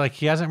mostly like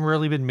he hasn't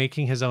really been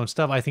making his own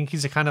stuff. I think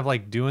he's kind of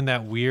like doing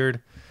that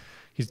weird.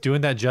 He's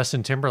doing that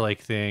Justin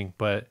Timberlake thing,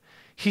 but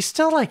he's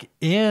still like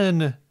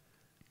in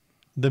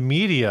the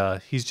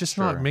media. He's just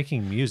not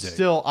making music.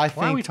 Still, Why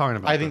are we talking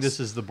about I think this?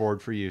 this is the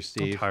board for you,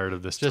 Steve. I'm tired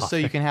of this. Just so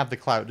topic. you can have the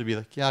clout to be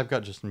like, yeah, I've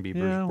got Justin Bieber's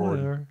Yeah, board.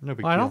 whatever. No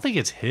big Well, I deal. don't think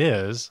it's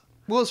his.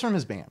 Well, it's from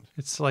his band.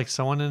 It's like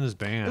someone in his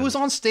band. It was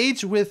on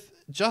stage with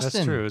Justin.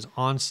 That's true. It was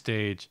on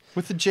stage,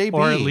 With the JB.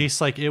 or at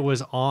least like it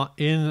was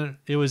in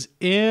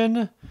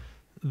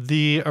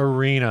the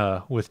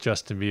arena with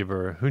Justin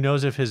Bieber. Who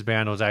knows if his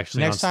band was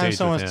actually Next on time stage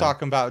someone's with him.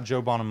 talking about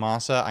Joe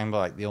Bonamassa, I'm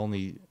like, the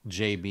only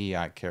JB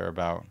I care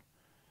about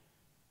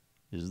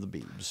is the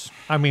Biebs.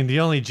 I mean, the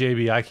only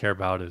JB I care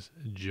about is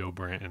Joe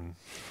Branton.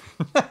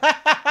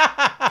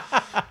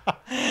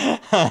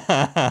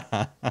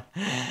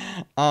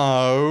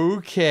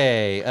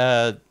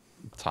 Okay.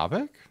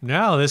 Topic?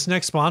 Now, this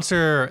next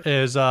sponsor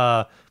is,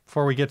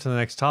 before we get to the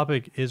next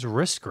topic, is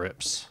Wrist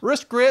Grips.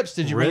 Wrist grips.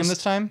 Did you bring them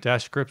this time?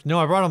 Dash Grips. No,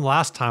 I brought them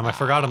last time. I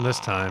forgot them this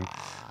time.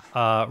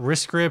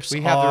 Wrist Grips We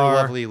have their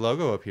lovely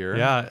logo up here.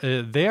 Yeah,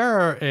 they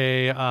are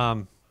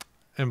a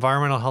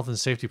environmental health and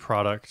safety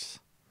product.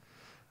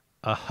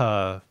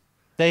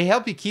 They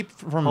help you keep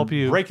from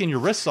breaking your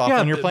wrists off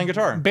when you're playing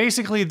guitar.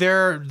 Basically,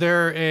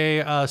 they're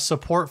a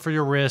support for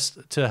your wrist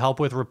to help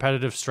with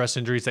repetitive stress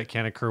injuries that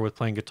can occur with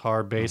playing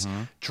guitar, bass,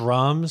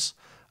 drums,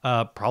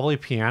 probably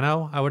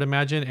piano. I would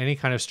imagine any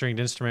kind of stringed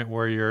instrument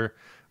or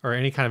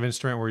any kind of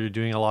instrument where you're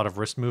doing a lot of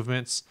wrist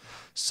movements.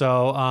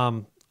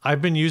 So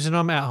I've been using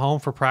them at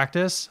home for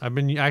practice. I've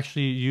been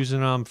actually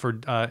using them for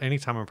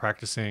anytime I'm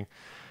practicing.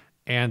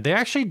 And they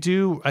actually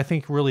do, I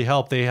think, really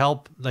help. They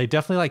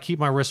definitely like keep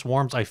my wrists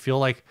warm. I feel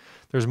like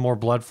there's more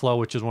blood flow,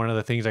 which is one of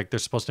the things. Like they're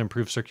supposed to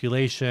improve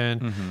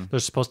circulation. They're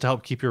supposed to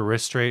help keep your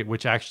wrist straight,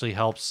 which actually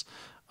helps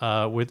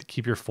with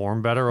keep your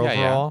form better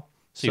overall. Yeah.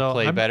 So you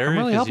play better. I'm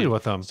really happy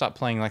with them. Stop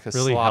playing like a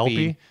really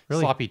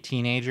sloppy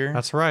teenager.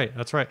 That's right.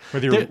 That's right.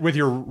 With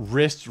your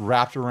wrist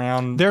wrapped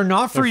around. They're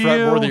not for the you.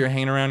 Fretboard that you're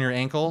hanging around your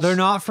ankles. They're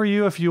not for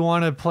you if you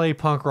want to play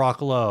punk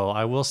rock low.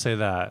 I will say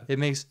that. It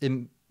makes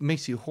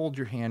you hold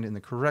your hand in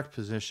the correct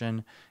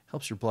position,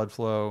 helps your blood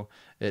flow.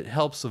 It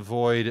helps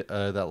avoid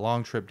that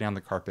long trip down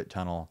the carpet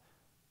tunnel.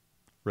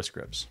 Wrist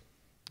grips.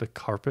 The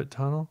carpet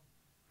tunnel?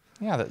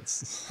 Yeah,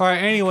 that's... All right,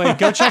 anyway,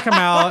 go check them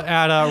out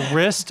at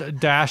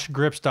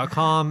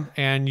wrist-grips.com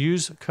and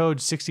use code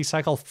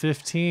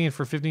 60cycle15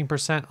 for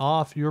 15%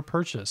 off your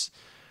purchase.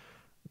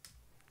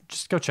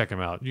 Just go check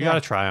them out. You got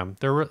to try them.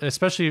 They're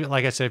especially,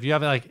 like I said, if you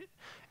have like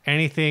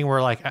anything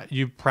where like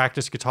you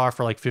practice guitar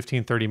for like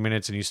 15, 30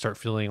 minutes and you start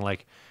feeling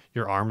like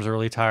your arms are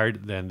really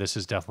tired, then this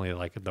is definitely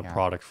like the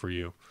product for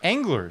you.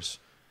 Anglers.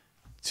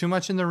 Too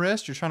much in the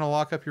wrist? You're trying to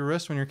lock up your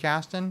wrist when you're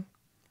casting?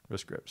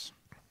 Wrist grips.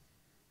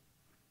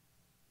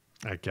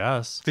 I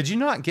guess. Did you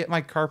not get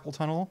my carpal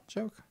tunnel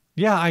joke?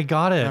 Yeah, I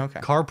got it. Okay.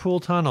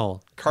 Carpool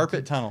tunnel.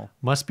 Carpet tunnel.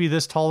 Must be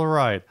this tall a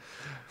ride.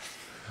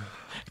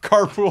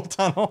 Carpool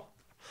tunnel.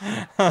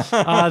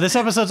 This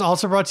episode's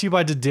also brought to you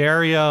by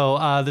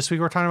D'Addario. This week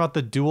we're talking about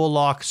the dual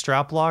lock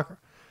strap lock.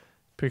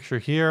 Picture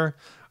here.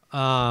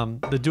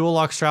 The dual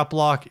lock strap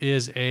lock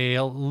is a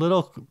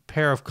little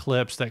pair of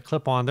clips that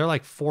clip on. They're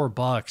like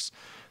 $4.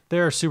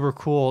 They're super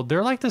cool.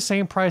 They're like the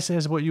same price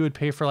as what you would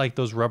pay for like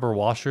those rubber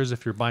washers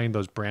if you're buying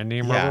those brand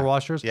name rubber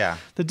washers. Yeah.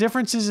 The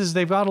difference is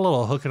they've got a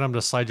little hook in them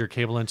to slide your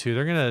cable into.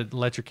 They're going to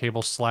let your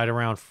cable slide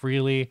around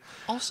freely.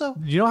 Also,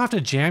 you don't have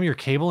to jam your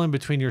cable in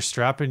between your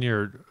strap and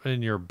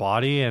your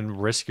body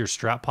and risk your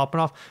strap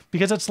popping off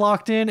because it's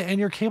locked in and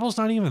your cable's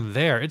not even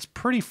there. It's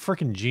pretty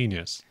freaking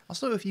genius.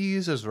 Also, if you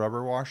use those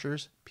rubber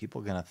washers,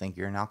 people are going to think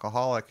you're an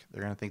alcoholic.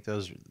 They're going to think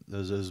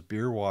those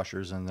beer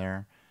washers in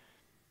there.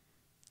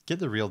 Get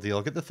the real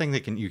deal. Get the thing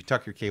that you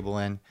tuck your cable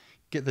in.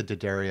 Get the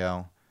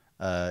D'Addario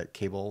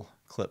cable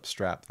clip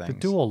strap thing. The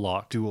dual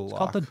lock. It's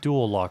called the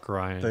dual lock,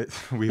 Ryan.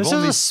 This is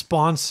a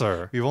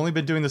sponsor. We've only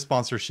been doing the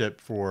sponsorship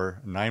for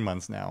 9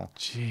 months now.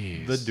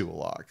 Jeez. The dual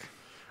lock.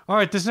 All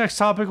right, this next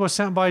topic was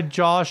sent by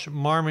Josh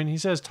Marmon. He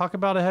says, talk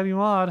about a heavy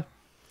mod.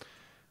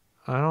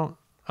 Oh,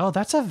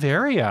 that's a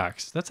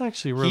Variax. That's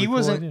actually really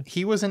cool.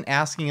 He wasn't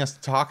asking us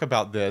to talk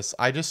about this.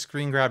 I just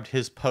screen grabbed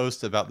his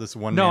post about this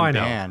one-man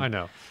band. I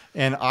know.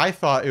 And I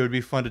thought it would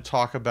be fun to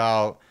talk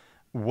about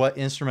what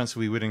instruments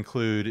we would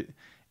include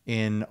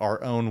in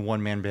our own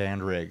one-man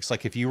band rigs.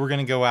 Like if you were going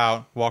to go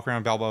out, walk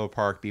around Balboa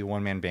Park, be a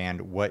one-man band,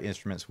 what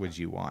instruments would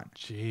you want?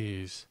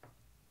 Jeez.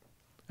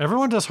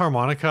 Everyone does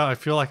harmonica. I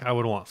feel like I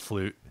would want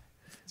flute.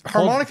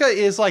 Harmonica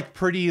is like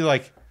pretty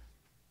like...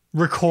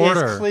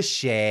 Recorder. It's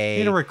cliche.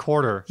 You need a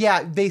recorder.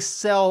 Yeah, they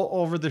sell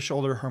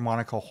over-the-shoulder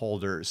harmonica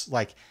holders.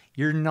 Like,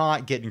 you're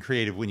not getting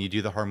creative when you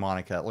do the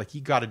harmonica. Like,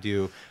 you got to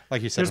do,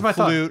 like you said, Here's my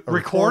flute, thought.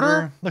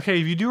 Recorder.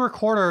 Okay, if you do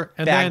recorder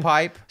and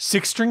bagpipe, then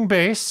 6-string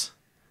bass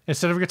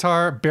instead of a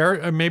guitar,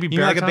 maybe baritone.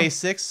 You like a bass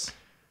 6?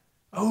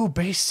 Oh,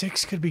 bass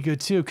 6 could be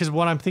good too. Because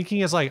what I'm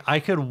thinking is like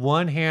I can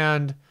one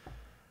hand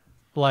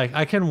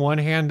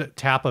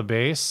tap a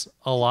bass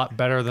a lot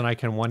better than I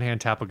can one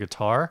hand tap a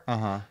guitar.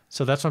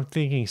 So that's what I'm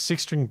thinking.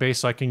 6-string bass,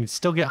 so I can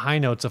still get high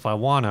notes if I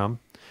want them.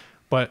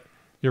 But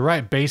you're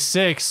right, bass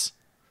 6.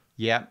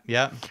 Yep.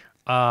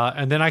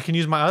 And then I can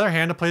use my other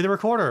hand to play the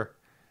recorder.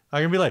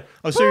 I can be like,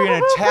 oh, so you're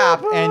gonna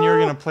tap and you're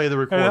gonna play the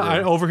recorder.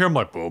 And over here I'm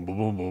like boom, boom,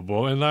 boom, boom,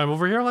 boom, and I'm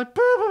over here like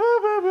boom, boom,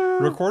 boom, boom,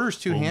 boom. Recorder's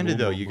two-handed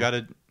though. You got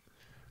to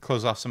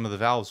close off some of the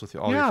valves with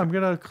all I'm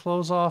gonna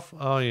close off.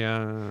 Oh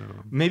yeah.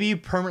 Maybe you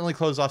permanently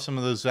close off some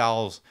of those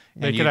valves.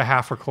 Make it a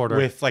half recorder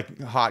with like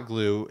hot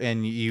glue,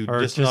 and you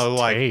just know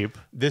like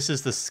this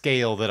is the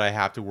scale that I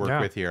have to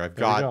work with here. I've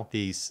got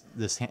this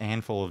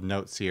handful of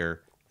notes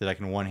here that I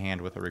can one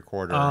hand with a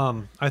recorder.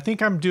 I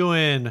think I'm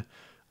doing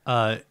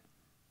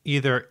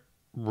either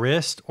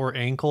wrist or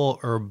ankle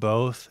or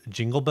both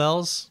jingle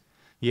bells.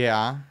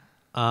 Yeah.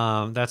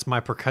 That's my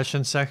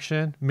percussion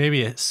section.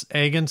 Maybe it's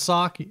egg and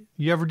sock.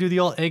 You ever do the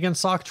old egg and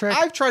sock trick?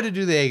 I've tried to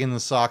do the egg in the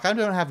sock. I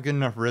don't have good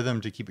enough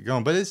rhythm to keep it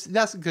going, but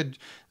that's a good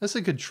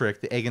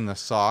trick, the egg in the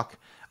sock.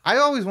 I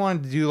always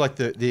wanted to do like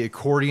the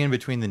accordion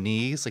between the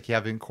knees, like you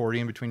have an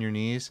accordion between your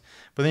knees,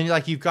 but then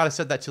like you've got to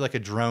set that to like a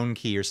drone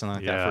key or something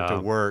like that for it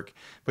to work.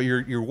 But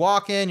you're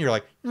walking, you're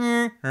like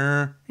you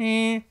can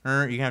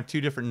have two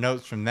different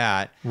notes from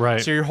that. Right.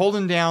 So you're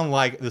holding down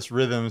like this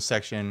rhythm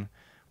section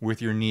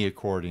with your knee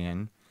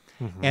accordion.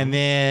 And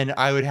then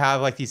I would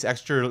have like these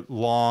extra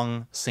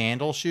long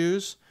sandal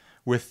shoes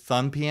with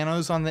thumb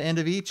pianos on the end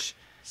of each.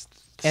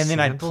 And then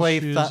I'd play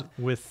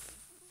with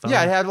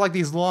Yeah, I had like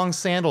these long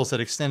sandals that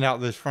extend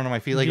out the front of my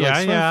feet, like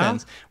swim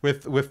fins,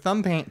 with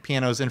thumb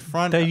pianos in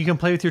front. That you can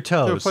play with your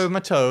toes. Play with my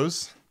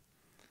toes.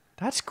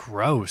 That's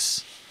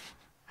gross.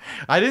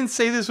 I didn't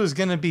say this was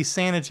going to be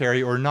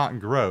sanitary or not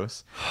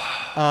gross.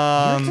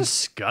 You're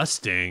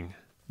disgusting.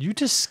 You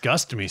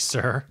disgust me,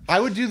 sir. I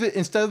would do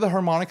instead of the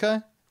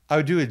harmonica, I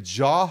would do a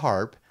jaw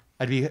harp.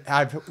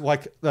 I've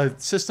like the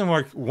system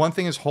where one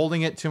thing is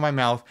holding it to my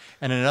mouth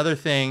and another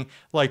thing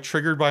like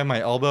triggered by my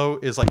elbow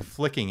is like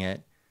flicking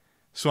it.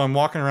 So I'm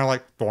walking around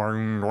like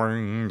doing,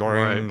 doing,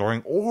 doing,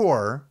 doing,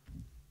 or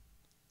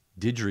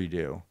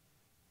didgeridoo.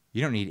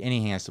 You don't need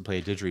any hands to play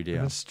a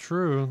didgeridoo. That's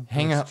true.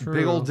 Hang a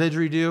big old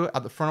didgeridoo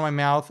at the front of my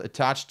mouth,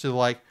 attached to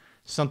like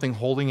something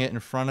holding it in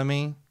front of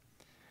me.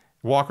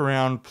 Walk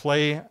around,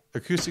 play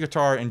acoustic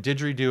guitar and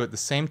didgeridoo at the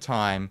same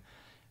time.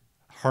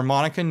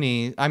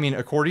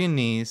 Accordion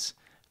knees,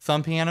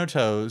 thumb piano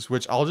toes,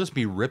 which I'll just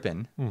be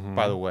ripping,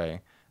 by the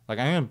way. Like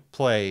I'm going to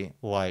play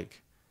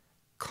like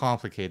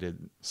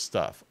complicated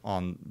stuff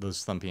on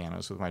those thumb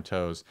pianos with my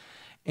toes.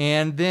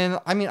 And then,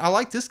 I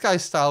like this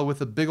guy's style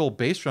with a big old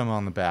bass drum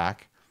on the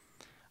back.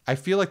 I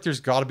feel like there's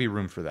got to be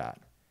room for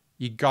that.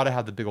 You got to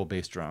have the big old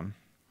bass drum.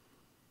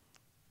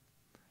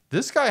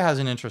 This guy has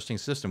an interesting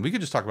system. We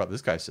could just talk about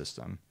this guy's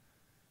system.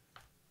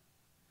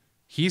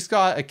 He's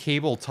got a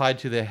cable tied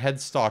to the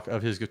headstock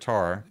of his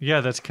guitar. Yeah,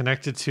 that's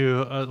connected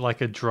to like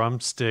a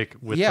drumstick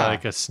with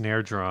like a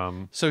snare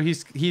drum. So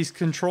he's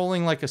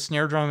controlling like a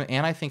snare drum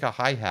and I think a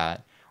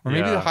hi-hat. Or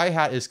maybe the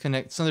hi-hat is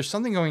connected. So there's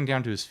something going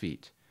down to his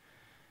feet.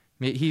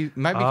 He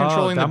might be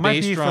controlling the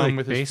bass drum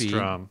with his feet.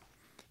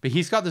 But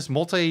he's got this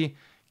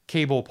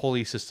multi-cable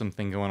pulley system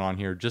thing going on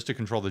here just to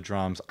control the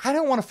drums. I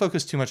don't want to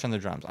focus too much on the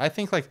drums. I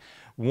think like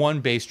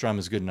one bass drum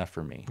is good enough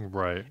for me.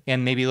 Right.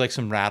 And maybe like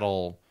some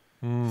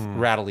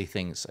rattly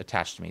things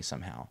attached to me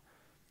somehow.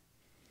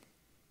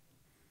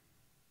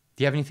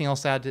 Do you have anything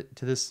else to add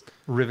to this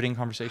riveting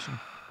conversation?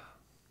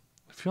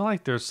 I feel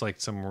like there's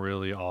like some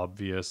really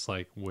obvious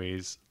like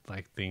ways,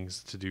 like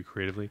things to do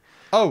creatively.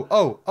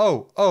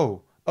 Oh,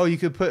 you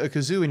could put a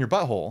kazoo in your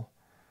butthole.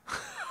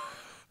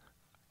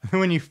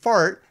 When you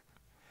fart,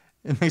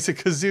 it makes a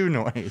kazoo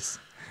noise.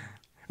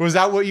 Was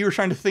that what you were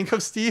trying to think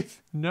of,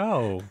 Steve?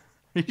 No.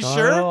 Are you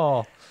sure? Not at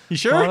all. You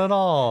sure? Not at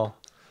all.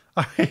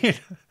 I mean,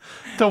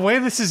 the way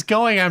this is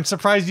going, I'm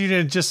surprised you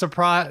didn't just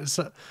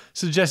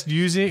suggest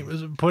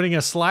putting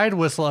a slide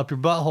whistle up your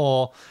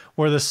butthole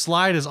where the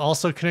slide is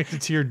also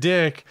connected to your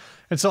dick.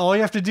 And so all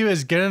you have to do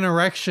is get an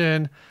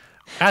erection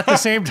at the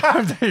same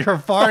time that you're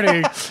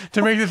farting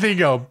to make the thing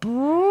go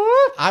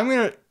boop. I'm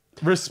going to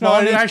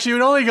respond. No, actually, it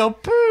would only go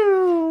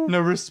poo. No,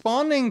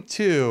 responding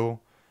to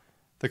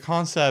the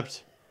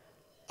concept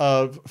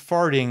of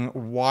farting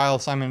while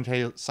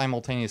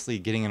simultaneously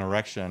getting an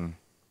erection.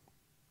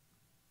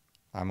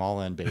 I'm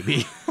all in,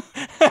 baby.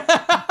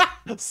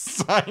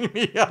 Sign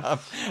me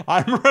up.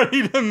 I'm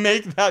ready to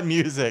make that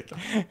music.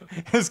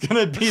 It's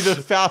going to be the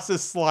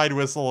fastest slide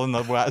whistle in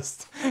the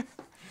West.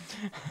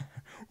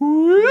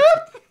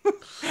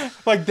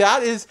 Like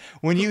that is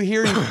when you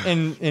hear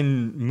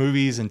in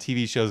movies and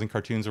TV shows and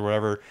cartoons or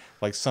whatever,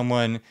 like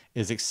someone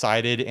is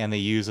excited and they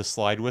use a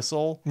slide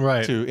whistle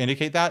to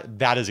indicate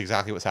that is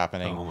exactly what's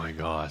happening. Oh my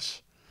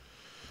gosh.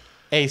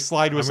 A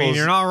slide whistle.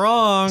 You're not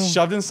wrong.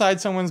 Shoved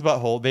inside someone's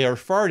butthole. They are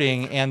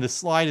farting, and the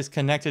slide is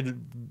connected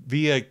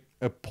via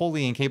a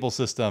pulley and cable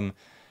system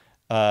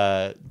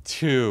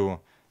to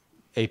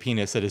a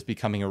penis that is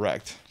becoming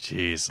erect.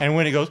 Jeez. And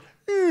when it goes,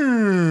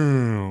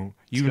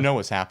 you know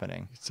what's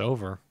happening. It's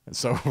over.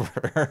 It's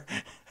over.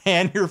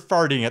 And you're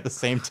farting at the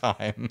same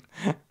time.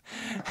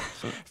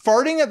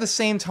 Farting at the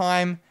same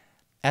time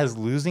as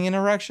losing an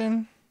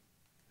erection?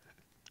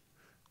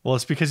 Well,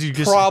 it's because you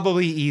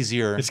probably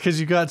easier. It's because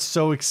you got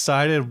so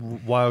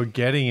excited while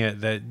getting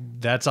it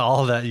that's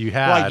all that you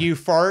had. Like you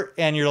fart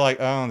and you're like,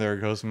 oh, there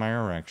goes my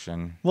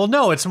erection. Well,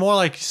 no, it's more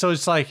like, so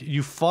it's like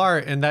you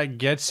fart and that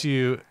gets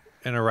you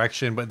an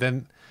erection, but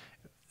then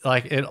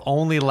like it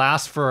only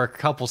lasts for a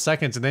couple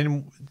seconds and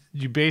then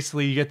you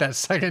get that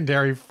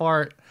secondary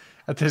fart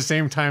at the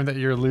same time that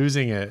you're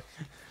losing it.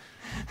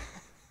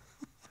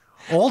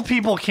 Old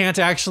people can't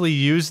actually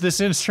use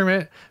this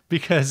instrument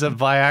because of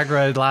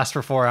Viagra lasts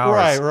for 4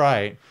 hours.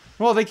 Right.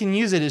 Well, they can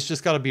use it. It's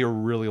just got to be a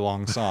really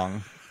long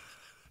song.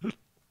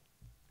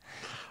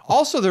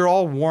 Also, they're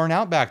all worn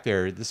out back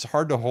there. It's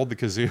hard to hold the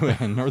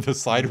kazoo in or the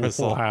slide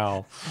whistle.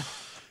 Wow.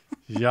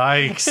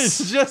 Yikes.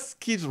 It just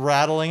keeps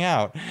rattling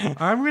out.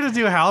 I'm going to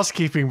do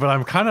housekeeping, but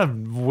I'm kind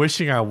of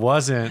wishing I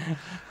wasn't. Huge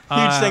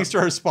thanks to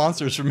our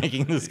sponsors for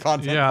making this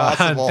content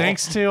possible.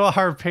 Thanks to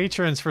our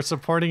patrons for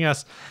supporting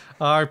us.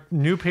 Our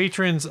new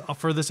patrons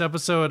for this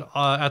episode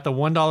at the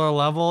 $1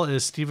 level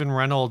is Stephen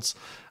Reynolds.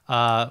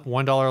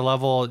 $1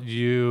 level,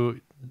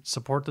 you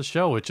support the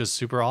show, which is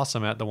super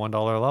awesome at the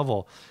 $1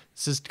 level.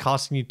 This is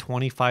costing you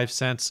 25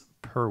 cents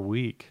per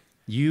week.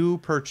 You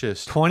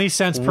purchased 20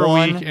 cents per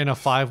week in a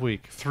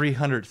 5-week.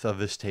 300th of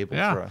this table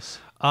for us.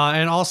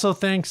 And also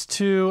thanks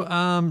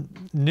to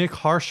Nick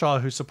Harshaw,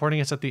 who's supporting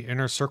us at the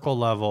Inner Circle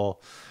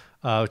level,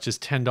 which is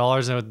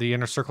 $10. And at the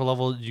Inner Circle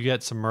level, you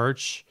get some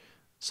merch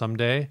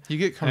someday. You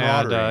get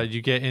camaraderie. And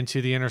you get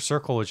into the Inner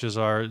Circle, which is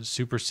our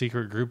super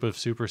secret group of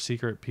super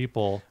secret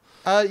people.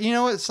 You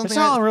know what? It's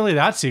not really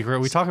that secret.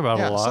 We talk about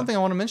it a lot. Something I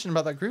want to mention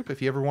about that group,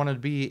 if you ever wanted to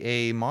be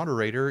a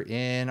moderator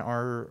in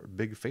our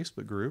big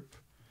Facebook group,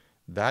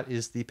 that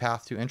is the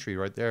path to entry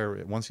right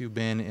there. Once you've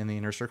been in the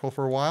Inner Circle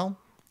for a while,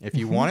 if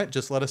you want it,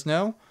 just let us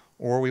know.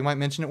 Or we might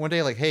mention it one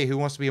day, like, hey, who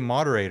wants to be a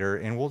moderator?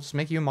 And we'll just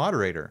make you a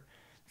moderator.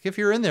 If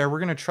you're in there, we're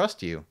going to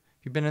trust you.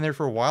 If you've been in there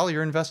for a while,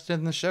 you're invested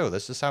in the show.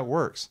 That's just how it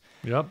works.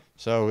 Yep.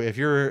 So if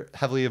you're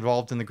heavily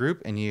involved in the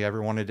group and you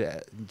ever wanted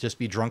to just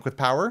be drunk with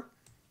power,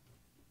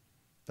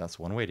 that's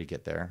one way to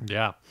get there.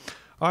 Yeah.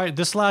 All right.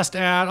 This last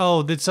ad.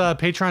 Oh, it's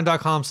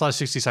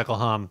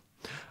patreon.com/60cyclehum.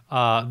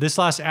 This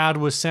last ad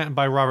was sent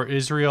by Robert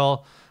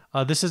Israel.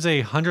 This is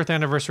a 100th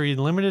anniversary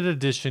limited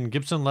edition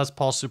Gibson Les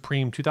Paul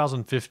Supreme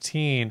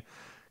 2015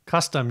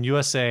 custom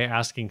USA,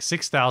 asking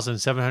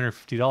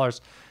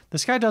 $6,750.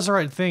 This guy does the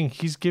right thing.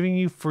 He's giving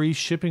you free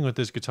shipping with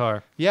this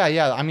guitar.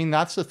 Yeah. I mean,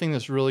 that's the thing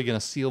that's really going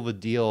to seal the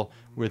deal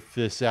with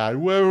this ad.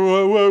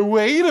 Whoa,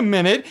 wait a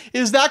minute.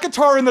 Is that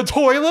guitar in the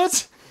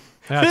toilet?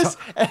 Yeah,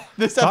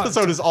 this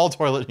episode is all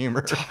toilet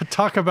humor.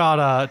 Talk about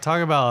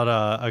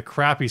a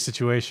crappy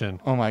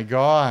situation. Oh my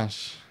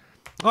gosh!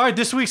 All right,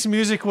 this week's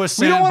music was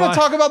sent. We don't want to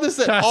talk about this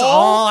at that's all.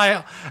 All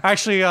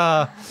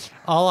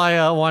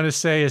I want to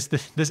say is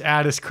this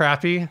ad is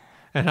crappy,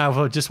 and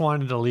I just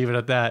wanted to leave it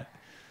at that.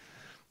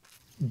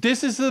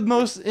 This is the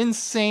most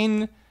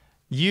insane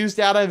used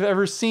ad I've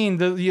ever seen.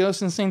 The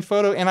most insane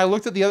photo, and I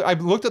looked at the ad.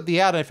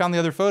 And I found the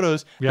other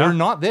photos. Yeah. They're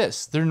not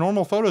this. They're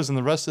normal photos in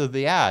the rest of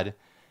the ad.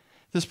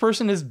 This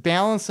person is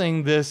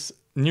balancing this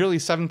nearly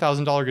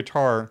 $7,000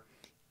 guitar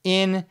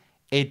in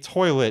a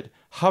toilet,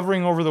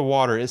 hovering over the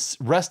water. It's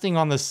resting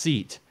on the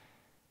seat.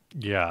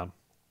 Yeah.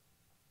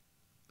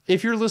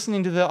 If you're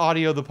listening to the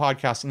audio of the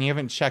podcast and you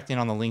haven't checked in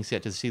on the links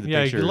yet to see the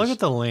pictures. Yeah, look at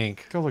the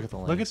link. Go look at the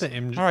link. Look at the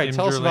image. All right,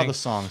 tell us about the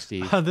song,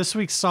 Steve. This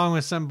week's song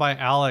was sent by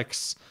Alec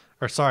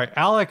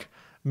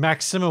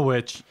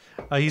Maximowicz.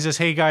 He says,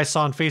 hey guys,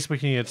 saw on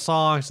Facebook you needed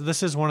songs.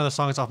 This is one of the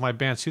songs off my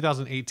band's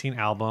 2018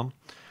 album.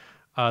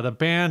 The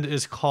band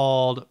is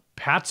called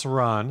Pat's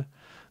Run.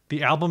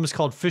 The album is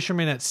called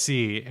Fisherman at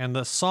Sea, and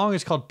the song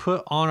is called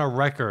Put on a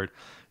Record.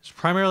 It's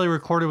primarily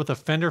recorded with a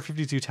Fender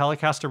 52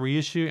 Telecaster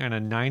reissue and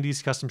a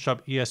 90s Custom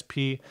Shop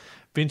ESP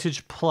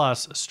Vintage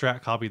Plus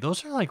Strat copy.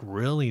 Those are like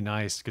really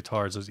nice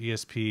guitars, those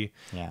ESP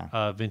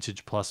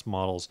Vintage Plus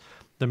models.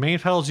 The main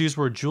pedals used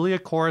were Julia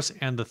Chorus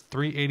and the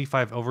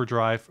 385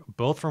 Overdrive,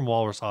 both from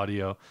Walrus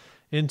Audio,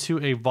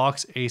 into a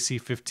Vox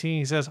AC-15.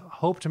 He says,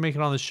 hope to make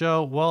it on the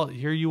show. Well,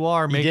 here you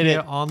are, making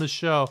it on the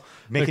show.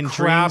 Making the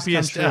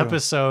crappiest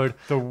episode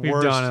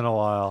we've done in a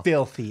while.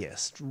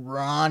 Filthiest,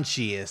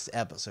 raunchiest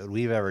episode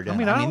we've ever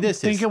done. I don't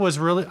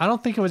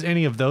think it was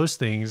any of those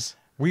things.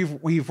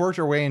 We've worked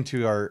our way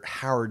into our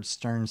Howard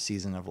Stern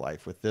season of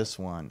life with this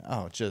one.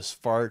 Oh,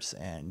 just farts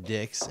and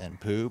dicks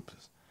and poop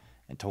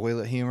and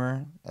toilet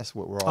humor. That's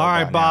what we're all about. All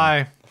right,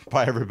 bye. Now.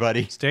 Bye,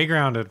 everybody. Stay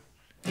grounded.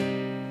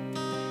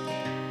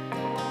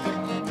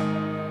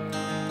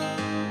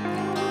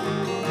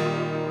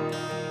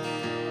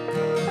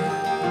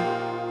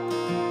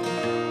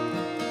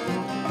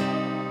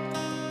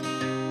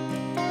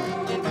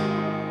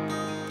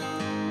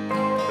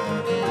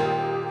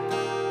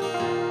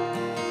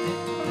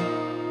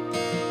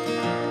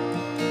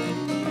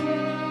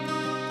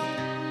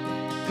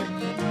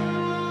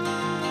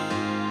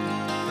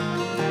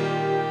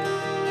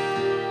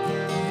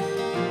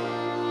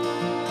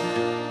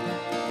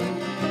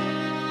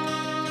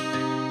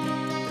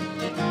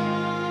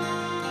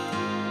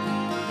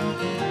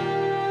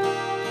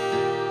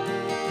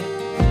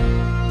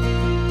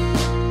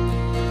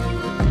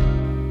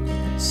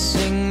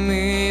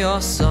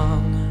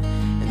 Song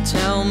and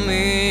tell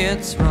me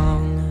it's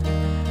wrong.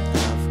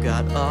 I've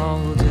got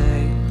all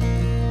day.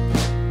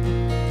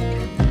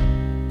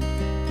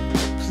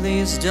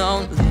 Please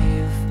don't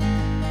leave,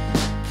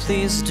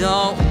 please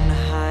don't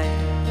hide.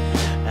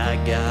 I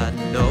got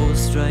no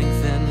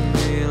strength in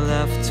me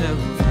left to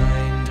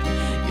find.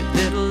 You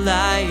little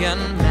lion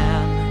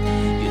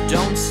man, you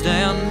don't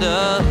stand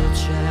a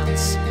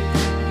chance.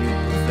 You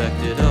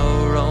perfected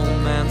a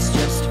romance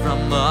just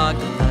from a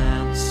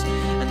glance.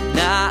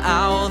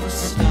 Now the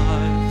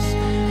stars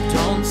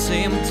don't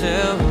seem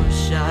to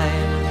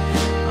shine.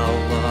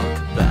 I'll walk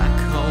back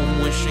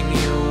home wishing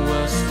you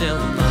were still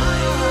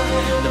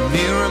mine. The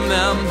mirror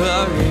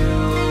remember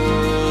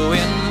you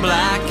in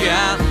black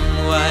and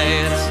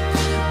white,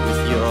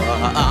 with your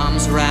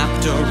arms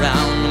wrapped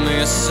around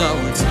me so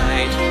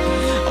tight.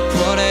 I'll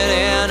put it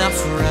in a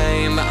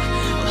frame,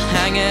 I'll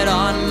hang it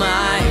on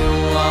my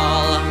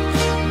wall.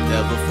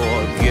 Never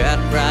forget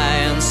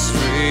Bryan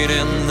Street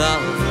in the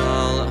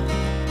fall.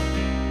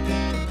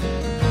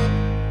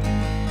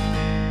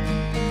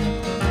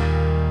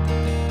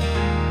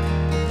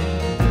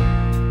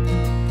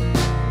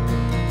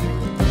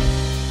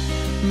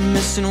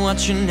 Missing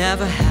what you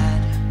never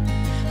had,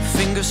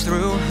 fingers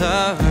through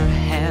her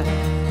hair,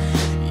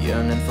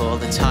 yearning for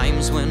the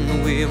times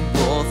when we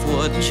both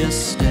would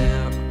just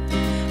stare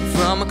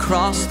from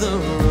across the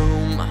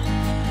room.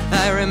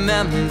 I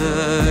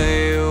remember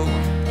you,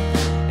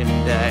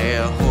 and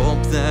I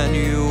hope that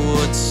you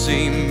would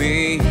see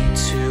me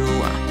too.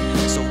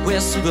 So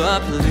whisper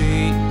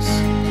please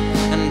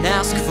and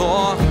ask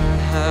for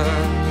her.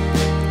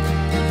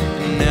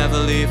 Never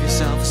leave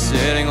yourself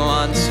sitting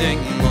wanting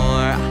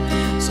more.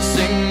 So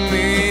sing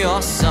me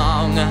your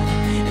song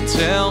and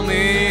tell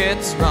me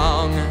it's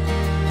wrong.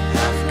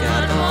 I've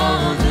got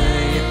all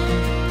day.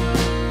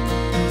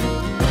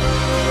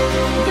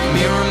 Let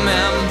me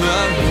remember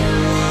you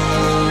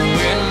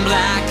in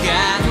black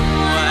and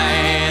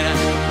white,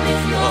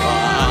 with your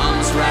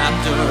arms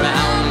wrapped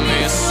around me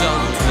so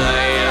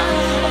tight.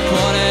 I'll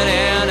put it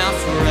in a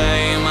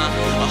frame,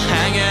 I'll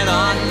hang it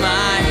on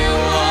my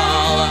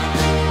wall.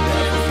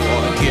 Never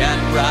forget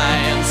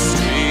Bryan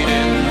Street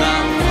in the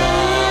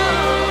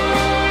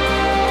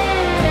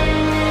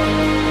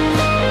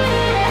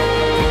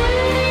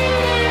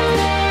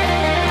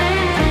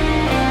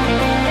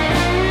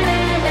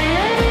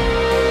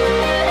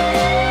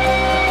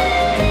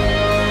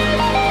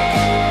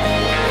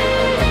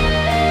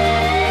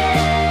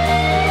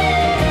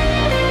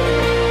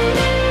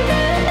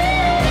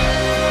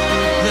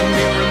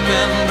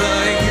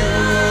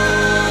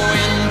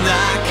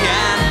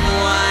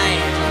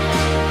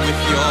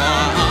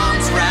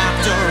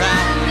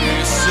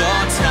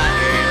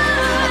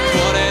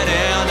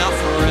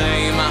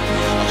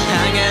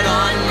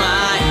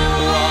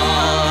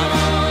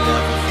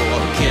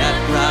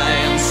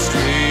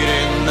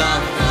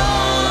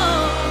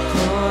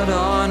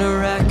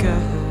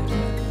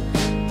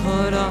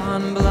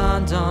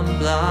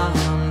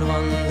blonde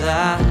one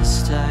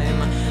last time.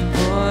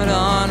 Put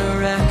on a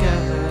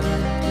record,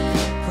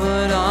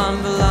 put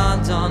on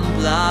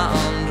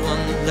blonde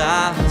one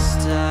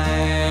last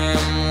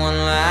time. One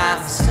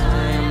last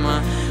time.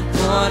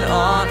 Put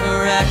on a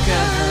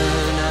record,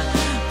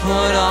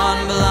 put on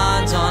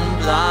blonde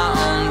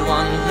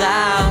one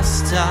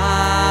last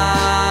time.